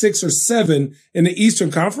 5, 6, or 7 in the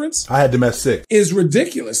Eastern Conference? I had them at 6. Is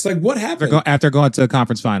ridiculous. Like what happened? After going to the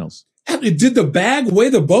conference finals. Did the bag weigh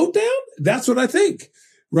the boat down? That's what I think,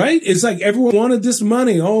 right? It's like everyone wanted this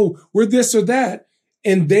money. Oh, we're this or that.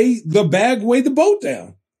 And the bag weighed the boat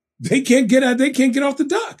down. they can't get off the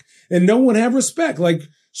dock, and no one have respect. Like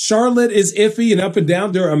Charlotte is iffy and up and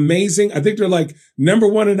down. They're amazing. I think they're like number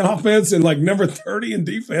 1 in offense and like number 30 in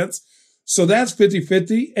defense. So that's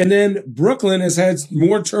 50-50. And then Brooklyn has had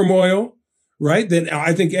more turmoil, right, than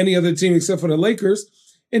I think any other team except for the Lakers.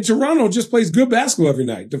 And Toronto just plays good basketball every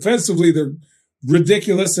night. Defensively, they're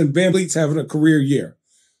ridiculous, and VanVleet's having a career year.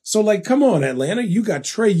 So, like, come on, Atlanta. You got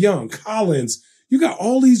Trae Young, Collins. You got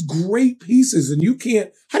all these great pieces, and you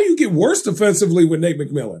can't – how do you get worse defensively with Nate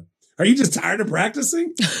McMillan? Are you just tired of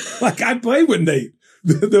practicing? Like, I played with Nate,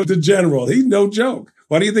 the general. He's no joke.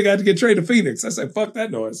 Why do you think I had to get traded to Phoenix? I said, fuck that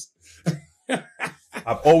noise.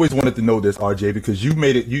 I've always wanted to know this, RJ, because you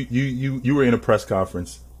made it. You were in a press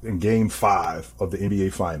conference in Game 5 of the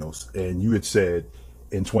NBA Finals, and you had said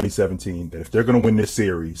in 2017 that if they're going to win this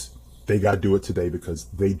series, they got to do it today because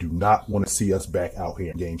they do not want to see us back out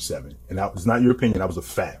here in Game 7. And that was not your opinion; that was a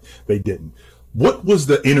fact. They didn't. What was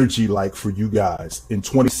the energy like for you guys in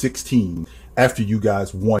 2016 after you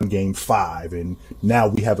guys won Game 5, and now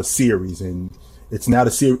we have a series and it's now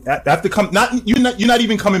the series after you're not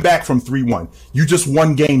even coming back from 3-1. You just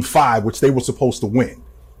won Game 5, which they were supposed to win,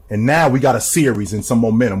 and now we got a series and some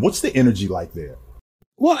momentum. What's the energy like there?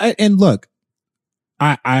 Well, and look,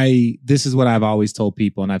 I this is what I've always told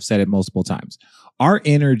people, and I've said it multiple times. Our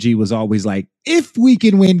energy was always like, if we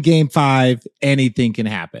can win Game 5, anything can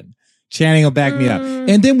happen. Channing will back me up.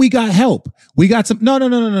 And then we got help. We got some. No.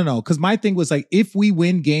 Because my thing was like, if we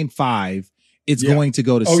win Game 5, it's going to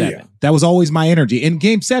go to 7. Yeah. That was always my energy. In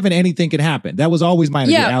Game 7, anything can happen. That was always my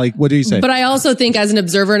energy. Yeah. Allie, what do you say? But I also think as an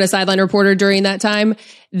observer and a sideline reporter during that time,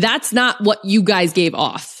 that's not what you guys gave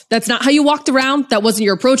off. That's not how you walked around. That wasn't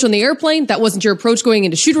your approach on the airplane. That wasn't your approach going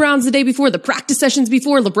into shoot-arounds the day before, the practice sessions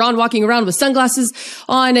before, LeBron walking around with sunglasses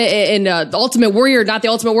on in the Ultimate Warrior, not the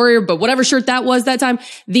Ultimate Warrior, but whatever shirt that was that time.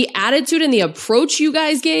 The attitude and the approach you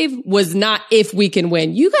guys gave was not if we can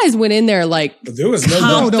win. You guys went in there like there was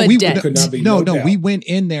no we went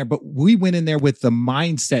in there, but we went in there with the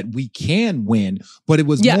mindset we can win. But it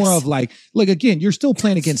was more of like again, you're still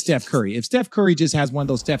playing against Steph Curry. If Steph Curry just has one of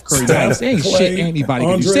those Steph Curry nights, ain't shit anybody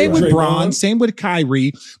can do. Same with Bron, same with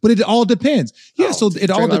Kyrie, but it all depends. Yeah, so it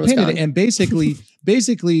all depended. And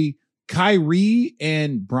basically, Kyrie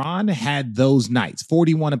and Bron had those nights,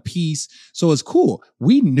 41 apiece. So it's cool.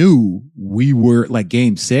 We knew we were like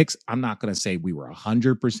Game 6. I'm not going to say we were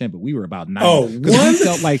 100%, but we were about 90. We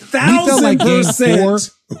felt like Game 4.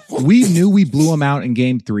 We knew we blew them out in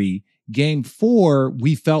Game 3. Game 4,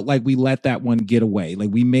 we felt like we let that one get away. Like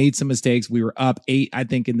we made some mistakes. We were up 8, I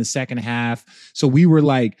think, in the second half. So we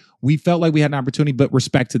felt like we had an opportunity, but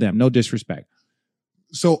respect to them. No disrespect.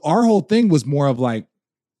 So our whole thing was more of like,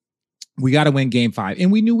 we got to win Game 5.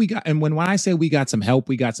 And we knew and when I say we got some help,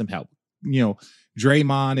 we got some help. You know,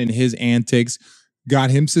 Draymond and his antics got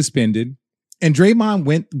him suspended. And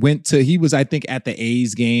Draymond he was, I think, at the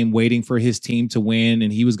A's game waiting for his team to win,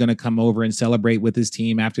 and he was going to come over and celebrate with his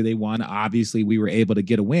team after they won. Obviously, we were able to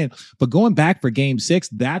get a win. But going back for Game 6,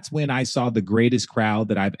 that's when I saw the greatest crowd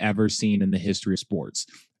that I've ever seen in the history of sports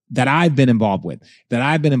that I've been involved with.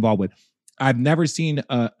 I've never seen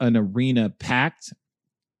an arena packed.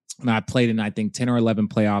 And I played in, I think, 10 or 11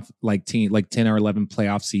 playoff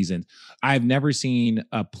seasons. I've never seen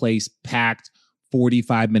a place packed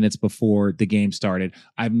 45 minutes before the game started.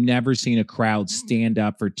 I've never seen a crowd stand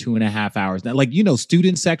up for 2.5 hours. Now,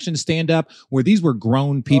 student section stand up, where these were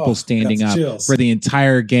grown people standing up for the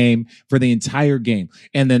entire game,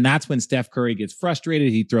 And then that's when Steph Curry gets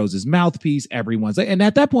frustrated. He throws his mouthpiece. Everyone's like, and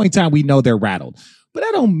at that point in time, we know they're rattled. But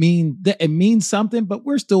I don't mean that it means something, but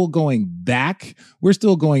we're still going back.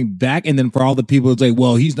 And then for all the people who say,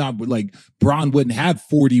 well, he's not like Bron wouldn't have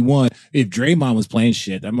 41 if Draymond was playing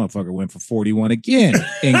shit. That motherfucker went for 41 again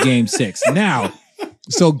in Game 6. Now,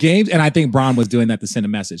 and I think Bron was doing that to send a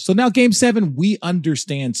message. So now Game 7, we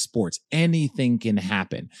understand sports. Anything can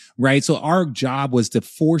happen, right? So our job was to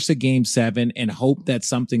force a Game 7 and hope that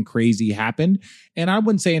something crazy happened. And I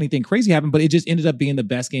wouldn't say anything crazy happened, but it just ended up being the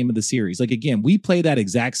best game of the series. Like, again, we play that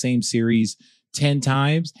exact same series 10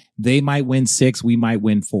 times. They might win 6. We might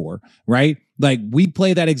win 4, right? Like, we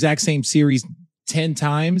play that exact same series 10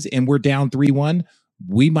 times and we're down 3-1.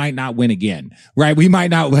 We might not win again, right? We might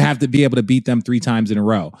not have to be able to beat them 3 times in a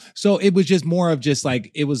row. So it was just more of just like,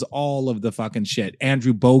 it was all of the fucking shit.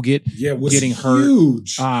 Andrew Bogut getting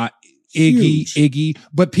huge. Hurt. Iggy.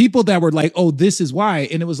 But people that were like, oh, this is why.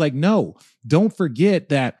 And it was like, no, don't forget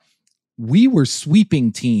that we were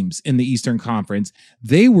sweeping teams in the Eastern Conference.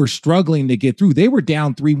 They were struggling to get through. They were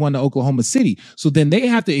down 3-1 to Oklahoma City. So then they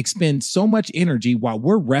have to expend so much energy while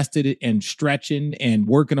we're rested and stretching and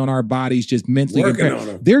working on our bodies, just mentally.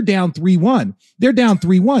 They're down 3-1. They're down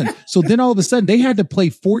 3-1. So then all of a sudden they had to play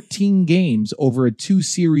 14 games over a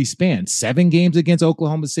 2-series span, 7 games against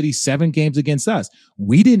Oklahoma City, 7 games against us.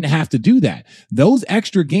 We didn't have to do that. Those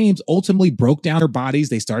extra games ultimately broke down their bodies.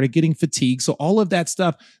 They started getting fatigued. So all of that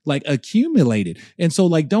stuff like accumulated. And so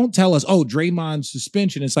like, don't tell us, oh, Draymond's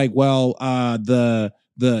suspension. It's like, well, the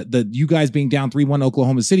you guys being down 3-1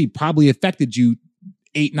 Oklahoma City probably affected you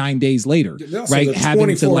 8-9 days later, right?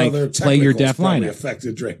 Having to like play your death lineup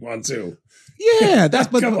affected Draymond too. Yeah,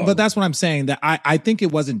 but that's what I'm saying. That I think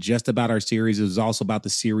it wasn't just about our series; it was also about the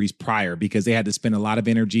series prior, because they had to spend a lot of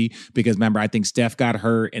energy. Because remember, I think Steph got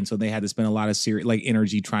hurt, and so they had to spend a lot of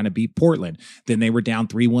energy trying to beat Portland. Then they were down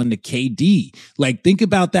 3-1 to KD. Like, think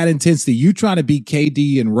about that intensity. You trying to beat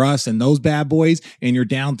KD and Russ and those bad boys, and you're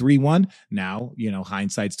down 3-1. Now,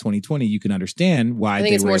 hindsight's 2020. You can understand why. I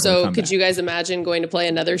think it's more so. Could you guys imagine going to play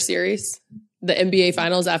another series, the NBA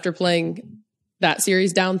Finals, after playing that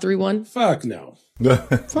series down 3-1? Fuck no.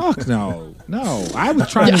 Fuck no. No. I was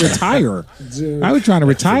trying to retire. Dude. I was trying to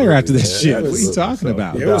retire after this shit. What are you talking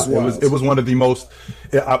about? It was one of the most,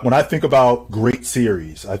 when I think about great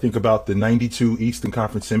series, I think about the 92 Eastern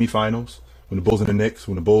Conference semifinals when the Bulls and the Knicks,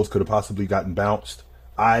 when the Bulls could have possibly gotten bounced.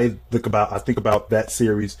 I think about that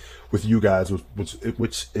series with you guys,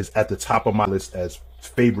 which is at the top of my list as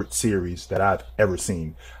favorite series that I've ever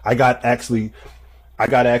seen. I got actually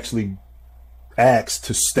asked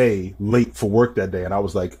to stay late for work that day, and I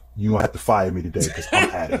was like, you don't have to fire me today because I'm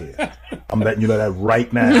out of here. I'm letting you know that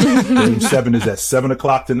right now. Game 7 is at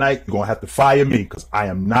 7:00 tonight. You're gonna have to fire me because I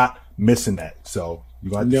am not missing that. So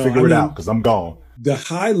you're gonna have to figure it out because I'm gone. The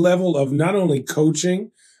high level of not only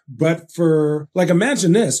coaching, but for, like,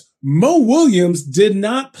 imagine this: Mo Williams did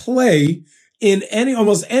not play in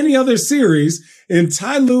almost any other series, and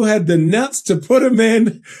Ty Lue had the nuts to put him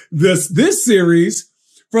in this series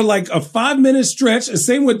for like a 5-minute stretch. The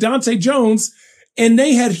same with Dante Jones. And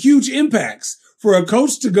they had huge impacts for a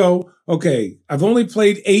coach to go, okay, I've only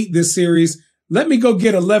played 8 this series. Let me go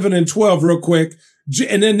get 11 and 12 real quick.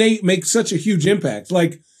 And then they make such a huge impact.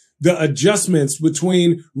 Like the adjustments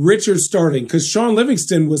between Richard starting, because Sean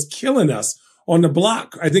Livingston was killing us on the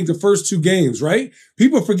block, I think the first 2 games, right?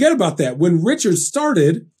 People forget about that. When Richard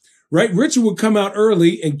started, right, Richard would come out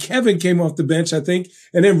early and Kevin came off the bench, I think.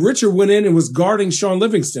 And then Richard went in and was guarding Sean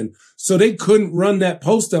Livingston. So they couldn't run that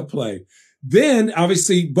post-up play. Then,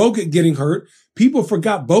 obviously, Bogut getting hurt. People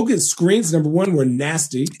forgot Bogut's screens, number one, were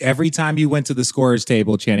nasty. Every time you went to the scorer's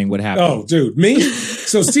table, Channing, what happened? Oh, dude, me?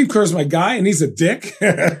 So Steve Kerr's my guy, and he's a dick.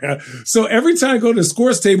 So every time I go to the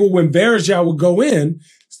scorer's table, when Varejao would go in,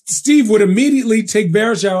 Steve would immediately take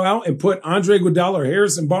Varejao out and put Andre Iguodala or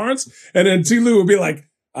Harrison Barnes. And then T. Lue would be like,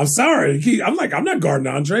 I'm sorry. I'm like, I'm not guarding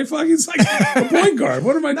Andre. Fuck, he's like a point guard.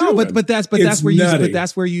 What am I doing? But that's where you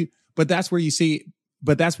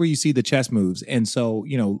see the chess moves. And so,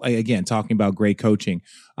 again, talking about great coaching,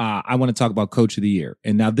 I want to talk about Coach of the Year.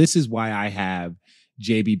 And now this is why I have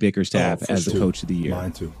JB Bickerstaff as the Coach of the Year.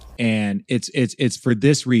 Mine too. And it's for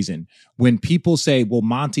this reason. When people say, well,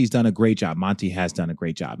 Monty's done a great job, Monty has done a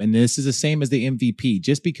great job. And this is the same as the MVP.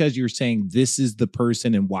 Just because you're saying this is the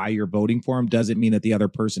person and why you're voting for him doesn't mean that the other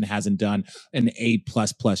person hasn't done an A++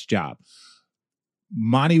 job.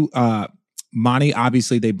 Monty,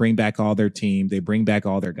 obviously, they bring back all their team. They bring back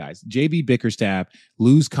all their guys. JB Bickerstaff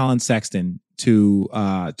lose Colin Sexton to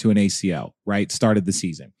an ACL, right? Started the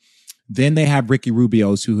season. Then they have Ricky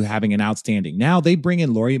Rubio's who having an outstanding. Now they bring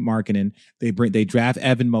in Lauri Markkanen. They draft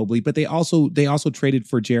Evan Mobley, but they also traded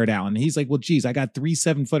for Jared Allen. He's like, well, geez, I got 3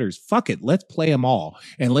 7-footers. Fuck it, let's play them all,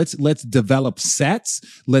 and let's develop sets.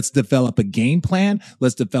 Let's develop a game plan.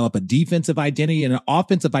 Let's develop a defensive identity and an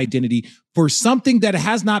offensive identity for something that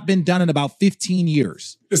has not been done in about 15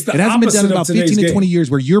 years. It hasn't been done in about 15 to 20 years,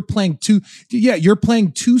 where you're playing 2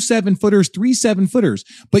 7-footers, 3 7-footers,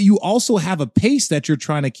 but you also have a pace that you're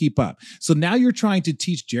trying to keep up. So now you're trying to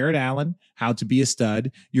teach Jared Allen how to be a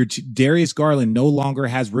stud. Darius Garland no longer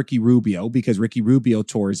has Ricky Rubio because Ricky Rubio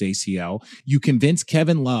tore his ACL. You convince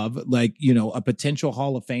Kevin Love, a potential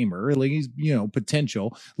Hall of Famer,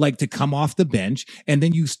 potential, to come off the bench. And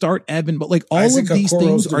then you start Evan, but all Isaac of these Okoro's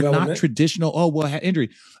things are not traditional. Oh, well, injury.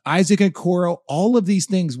 Isaac Okoro, all of these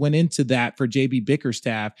things went into that for JB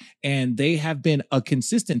Bickerstaff, and they have been a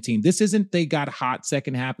consistent team. This isn't they got hot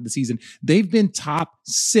second half of the season. They've been top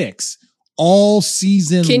 6 all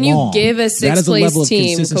season Can you long. give a sixth place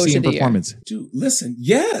team coach of the year? Dude, listen,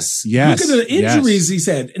 yes. Yes. Look at the injuries he's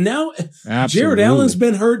had. And now Jared Allen's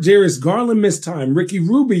been hurt. Darius Garland missed time. Ricky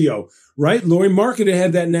Rubio, right? Lauri Markkanen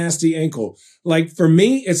had that nasty ankle. Like, for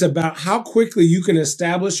me, it's about how quickly you can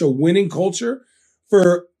establish a winning culture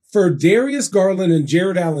for Darius Garland and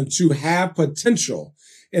Jared Allen to have potential.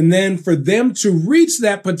 And then for them to reach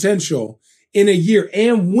that potential in a year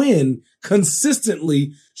and win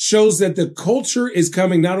consistently shows that the culture is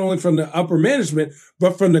coming not only from the upper management,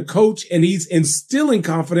 but from the coach, and he's instilling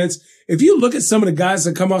confidence. If you look at some of the guys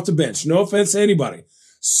that come off the bench, no offense to anybody,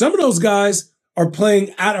 some of those guys are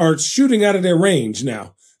shooting out of their range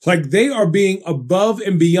now. Like, they are being above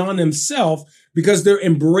and beyond themselves because they're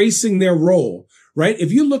embracing their role, right?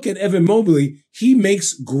 If you look at Evan Mobley, he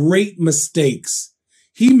makes great mistakes.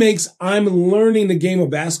 He makes I'm learning the game of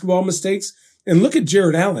basketball mistakes. And look at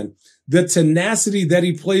Jared Allen, the tenacity that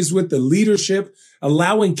he plays with, the leadership,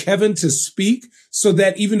 allowing Kevin to speak so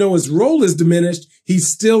that even though his role is diminished, he's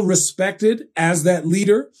still respected as that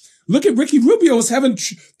leader. Look at Ricky Rubio was having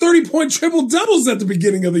 30-point triple doubles at the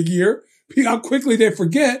beginning of the year. How quickly they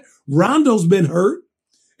forget. Rondo's been hurt.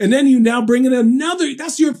 And then you now bring in another.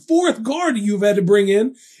 That's your fourth guard you've had to bring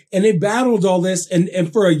in. And they battled all this.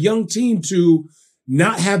 And for a young team to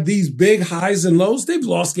not have these big highs and lows, they've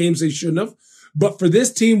lost games they shouldn't have. But for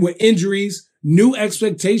this team with injuries, new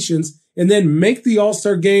expectations, and then make the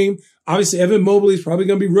All-Star game, obviously Evan Mobley is probably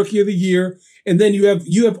going to be Rookie of the Year. And then you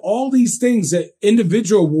have all these things that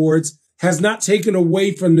individual awards has not taken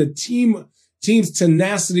away from the team's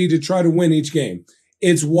tenacity to try to win each game.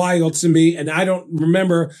 It's wild to me. And I don't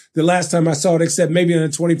remember the last time I saw it, except maybe in the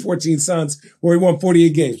 2014 Suns where he won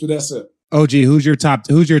 48 games, but that's it. OG, who's your top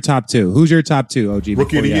two? Who's your top two, OG?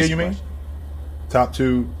 Rookie of the year, you mean? Top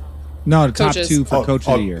two? No, the top Coaches. two for coach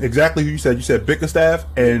of the year. Exactly who you said. You said Bickerstaff,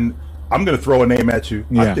 and I'm going to throw a name at you.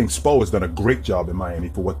 Yeah. I think Spo has done a great job in Miami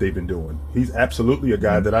for what they've been doing. He's absolutely a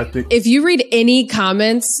guy that I think. If you read any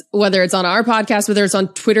comments, whether it's on our podcast, whether it's on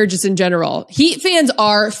Twitter, just in general, Heat fans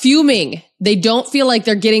are fuming. They don't feel like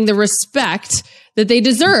they're getting the respect that they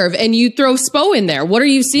deserve. And you throw Spo in there. What are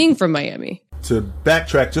you seeing from Miami? To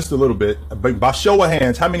backtrack just a little bit, by show of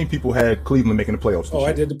hands, how many people had Cleveland making the playoffs this year?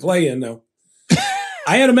 I did the play-in, though.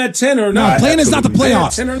 I had him at 10 or No, not. play-in is not the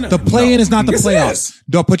playoffs. The play-in is not the playoffs.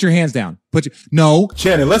 Don't put your hands down. No.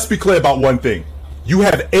 Shannon, let's be clear about one thing. You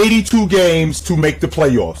have 82 games to make the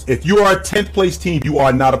playoffs. If you are a 10th place team, you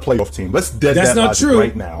are not a playoff team. Let's dead That's that not logic true.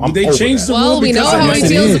 right now. They changed the rule. Well, we know because of how my he it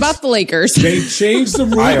feels is. about the Lakers. They changed the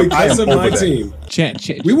rule because of my team.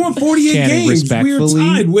 We won 48 Channing, games. We were respectfully,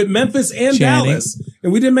 tied with Memphis and Channing. Dallas,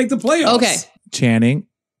 and we didn't make the playoffs. Okay. Channing.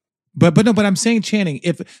 But I'm saying, Channing,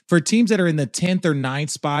 if for teams that are in the 10th or 9th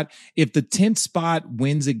spot, if the 10th spot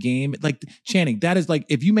wins a game, like Channing, that is like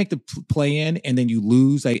if you make the play in and then you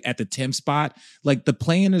lose like at the 10th spot, like the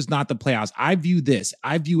play in is not the playoffs. I view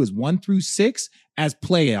as 1 through 6 as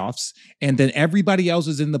playoffs, and then everybody else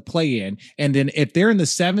is in the play in. And then if they're in the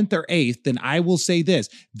 7th or 8th, then I will say this: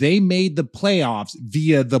 they made the playoffs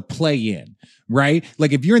via the play in. Right?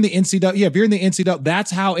 Like if you're in the NCAA, that's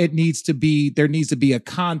how it needs to be. There needs to be a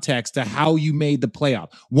context to how you made the playoff.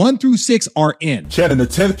 1 through 6 are in. Shannon, the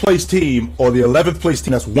 10th place team or the 11th place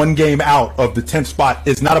team that's one game out of the 10th spot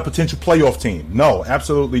is not a potential playoff team. No,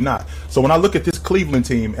 absolutely not. So when I look at this Cleveland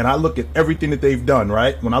team and I look at everything that they've done,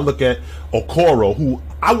 right? When I look at Okoro, who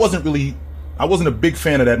I wasn't a big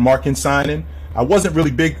fan of that Markin signing. I wasn't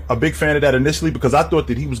really a big fan of that initially because I thought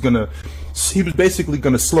that he was basically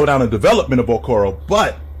gonna slow down the development of Okoro,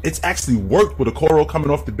 but it's actually worked with Okoro coming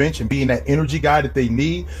off the bench and being that energy guy that they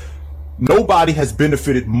need. Nobody has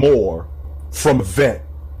benefited more from a vet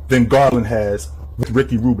than Garland has with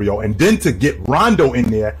Ricky Rubio, and then to get Rondo in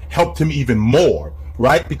there helped him even more,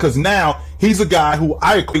 right? Because now he's a guy who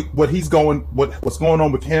I equate what's going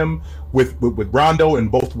on with him with Rondo and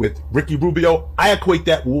both with Ricky Rubio. I equate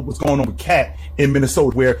that with what's going on with Cat in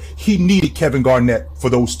Minnesota, where he needed Kevin Garnett for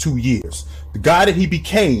those 2 years. The guy that he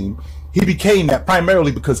became that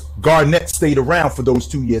primarily because Garnett stayed around for those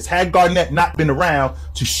 2 years. Had Garnett not been around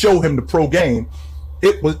to show him the pro game,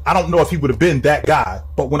 I don't know if he would have been that guy.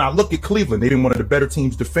 But when I look at Cleveland, they've been one of the better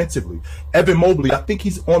teams defensively. Evan Mobley, I think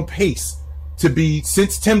he's on pace to be,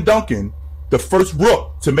 since Tim Duncan, the first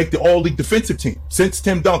rook to make the all-league defensive team. Since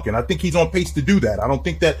Tim Duncan, I think he's on pace to do that. I don't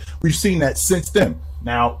think that we've seen that since then.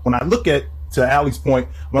 Now, when I look at, to Allie's point,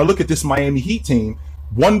 when I look at this Miami Heat team,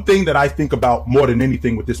 one thing that I think about more than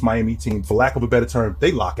anything with this Miami team, for lack of a better term,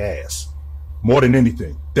 they lock ass. More than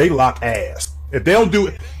anything, they lock ass. If they don't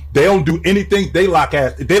do anything, they lock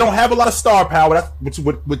ass. If they don't have a lot of star power, which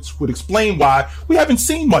would explain why we haven't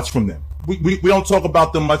seen much from them. we don't talk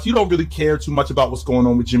about them much. You don't really care too much about what's going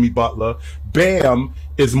on with Jimmy Butler. Bam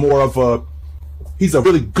is more of a, he's a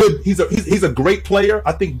really good, he's a great player.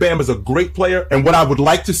 I think Bam is a great player. And what I would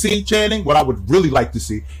like to see, Channing, what I would really like to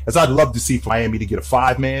see is I'd love to see Miami to get a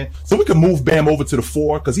 5-man. So we can move Bam over to the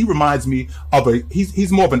 4 because he reminds me of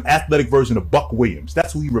he's more of an athletic version of Buck Williams.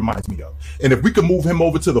 That's who he reminds me of. And if we could move him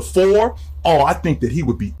over to the 4, I think that he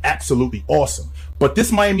would be absolutely awesome. But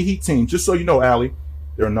this Miami Heat team, just so you know, Allie,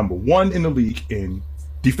 they're number 1 in the league in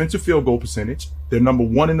defensive field goal percentage. They're number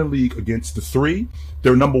 1 in the league against the 3.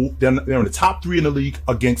 They're in the top 3 in the league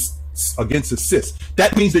against assists.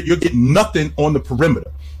 That means that you're getting nothing on the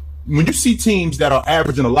perimeter. When you see teams that are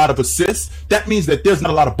averaging a lot of assists, that means that there's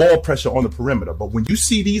not a lot of ball pressure on the perimeter. But when you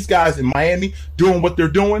see these guys in Miami doing what they're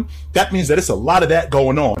doing, that means that it's a lot of that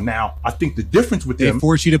going on. Now, I think the difference with them, they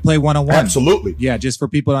force you to play one-on-one. Absolutely. Yeah, just for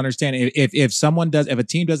people to understand, if a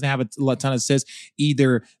team doesn't have a ton of assists,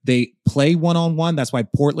 either they play one-on-one. That's why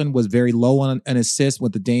Portland was very low on an assist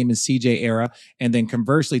with the Dame and CJ era. And then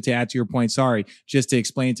conversely, to add to your point, just to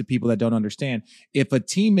explain to people that don't understand, if a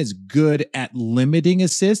team is good at limiting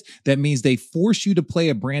assists, that means they force you to play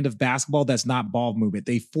a brand of basketball that's not ball movement.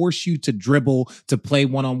 They force you to dribble, to play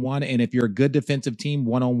one-on-one. And if you're a good defensive team,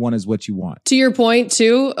 one-on-one is what you want. To your point,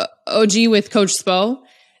 too, OG with Coach Spo,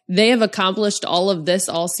 they have accomplished all of this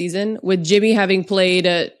all season with Jimmy having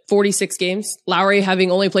played 46 games, Lowry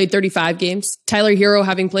having only played 35 games, Tyler Hero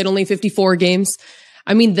having played only 54 games.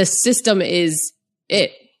 I mean, the system is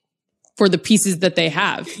it for the pieces that they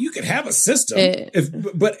have. You can have a system,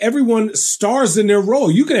 but everyone stars in their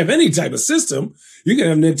role. You can have any type of system. You can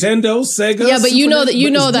have Nintendo, Sega. Yeah, but you know that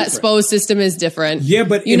different. Spo's system is different. Yeah,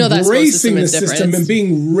 but you know embracing the system and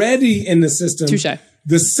being ready in the system. Touché.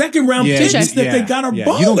 The second round picks that they got are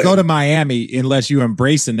balling. You don't go to Miami unless you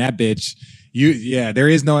embracing that bitch. There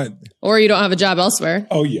is no, or you don't have a job elsewhere.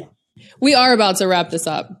 Oh yeah. We are about to wrap this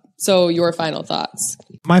up. So your final thoughts.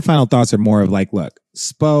 My final thoughts are more of like, look,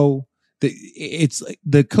 Spo, it's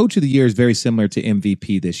the coach of the year is very similar to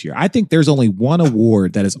MVP this year. I think there's only one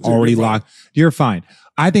award that is already locked. You're fine.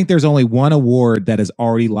 I think there's only one award that is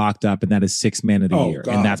already locked up, and that is 6th Man of the Year.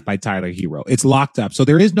 God. And that's by Tyler Hero. It's locked up. So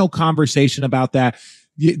there is no conversation about that.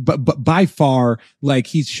 But by far, like,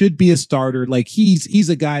 he should be a starter. Like, he's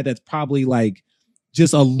a guy that's probably like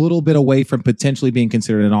just a little bit away from potentially being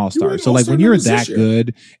considered an all-star. So like when you're that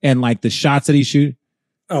good and like the shots that he shoot.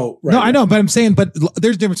 Oh, right. No, I know, but I'm saying, but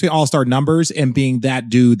there's a difference between all-star numbers and being that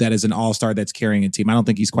dude that is an all-star that's carrying a team. I don't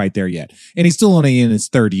think he's quite there yet. And he's still only in his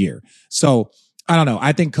 3rd year. So I don't know.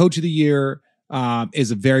 I think coach of the year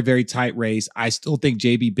is a very, very tight race. I still think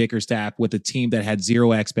JB Bickerstaff, with a team that had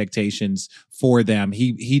zero expectations for them,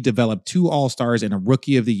 he developed 2 all-stars and a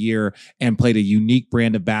rookie of the year and played a unique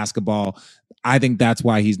brand of basketball. I think that's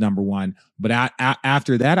why he's number 1. But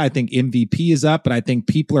after that, I think MVP is up. But I think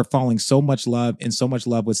people are falling so much love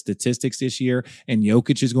with statistics this year. And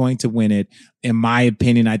Jokic is going to win it. In my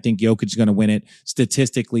opinion, I think Jokic is going to win it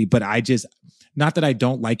statistically. But not that I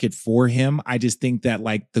don't like it for him. I just think that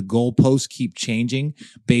like the goalposts keep changing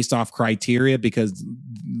based off criteria, because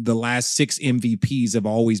the last 6 MVPs have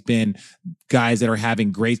always been guys that are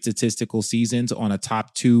having great statistical seasons on a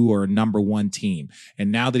top 2 or number 1 team.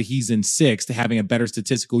 And now that he's in 6th, having a better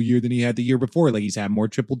statistical year than he had the year before, like he's had more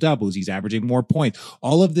triple doubles, he's averaging more points,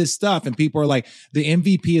 all of this stuff. And people are like, the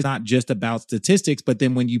MVP is not just about statistics. But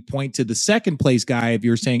then when you point to the 2nd place guy, if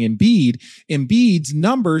you're saying Embiid's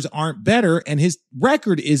numbers aren't better and his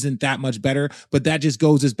record isn't that much better, but that just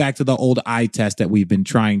goes us back to the old eye test that we've been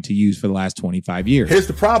trying to use for the last 25 years. Here's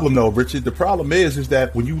the problem though, Richard. The problem is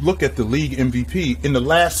that when you look at the league MVP in the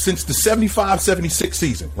last, since the 75-76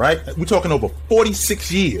 season, right? We're talking over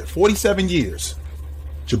 47 years.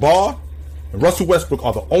 Jabbar and Russell Westbrook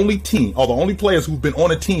are the only players who've been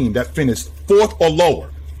on a team that finished 4th or lower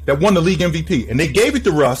that won the league MVP. And they gave it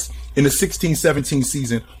to Russ in the 16-17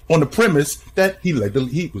 season on the premise that he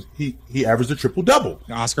averaged a triple double.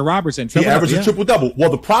 Oscar Robertson, he averaged a triple double. Well,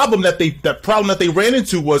 the problem that they ran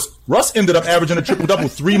into was Russ ended up averaging a triple double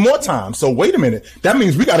 3 more times. So wait a minute, that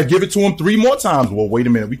means we got to give it to him 3 more times. Well, wait a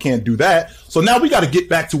minute, we can't do that. So now we got to get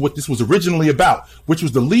back to what this was originally about, which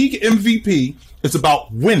was the league MVP. It's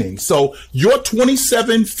about winning. So your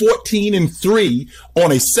 27-14-3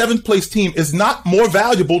 on a 7th place team is not more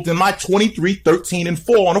valuable than my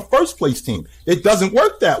 23-13-4 on a 1st place team. It doesn't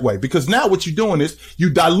work that way, because now what you're doing is you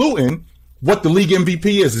diluting what the league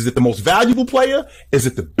MVP is. Is it the most valuable player? Is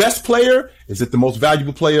it the best player? Is it the most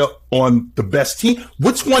valuable player on the best team?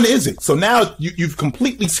 Which one is it? So now you've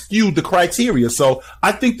completely skewed the criteria. So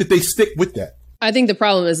I think that they stick with that. I think the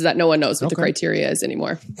problem is that no one knows what the criteria is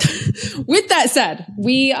anymore. With that said,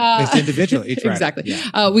 it's individual. Each rider. Exactly.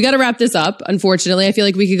 Yeah. We got to wrap this up. Unfortunately, I feel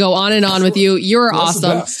like we could go on and on with you. You're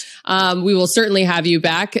awesome. We will certainly have you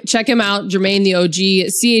back. Check him out, Jermaine the OG,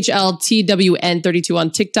 CHLTWN32 on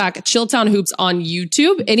TikTok, Chilltown Hoops on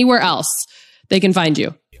YouTube. Anywhere else they can find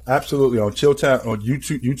you? Absolutely, on Chilltown on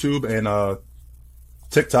YouTube and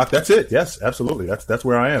TikTok. That's it. Yes, absolutely. That's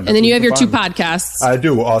where I am. And then you have your two podcasts. I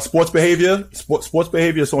do. Sports Behavior. Sports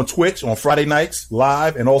Behavior is on Twitch on Friday nights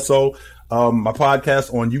live, and also my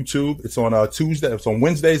podcast on YouTube. It's on Tuesday. It's on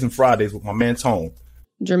Wednesdays and Fridays with my man Tone.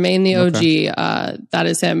 Jermaine the OG. Okay. That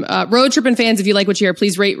is him. Road Trippin' fans, if you like what you hear,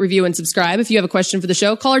 please rate, review, and subscribe. If you have a question for the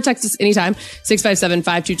show, call or text us anytime.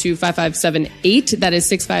 657-522-5578. That is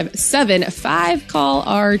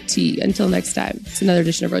 657-5-CALL-RT. Until next time, it's another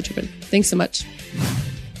edition of Road Trippin'. Thanks so much.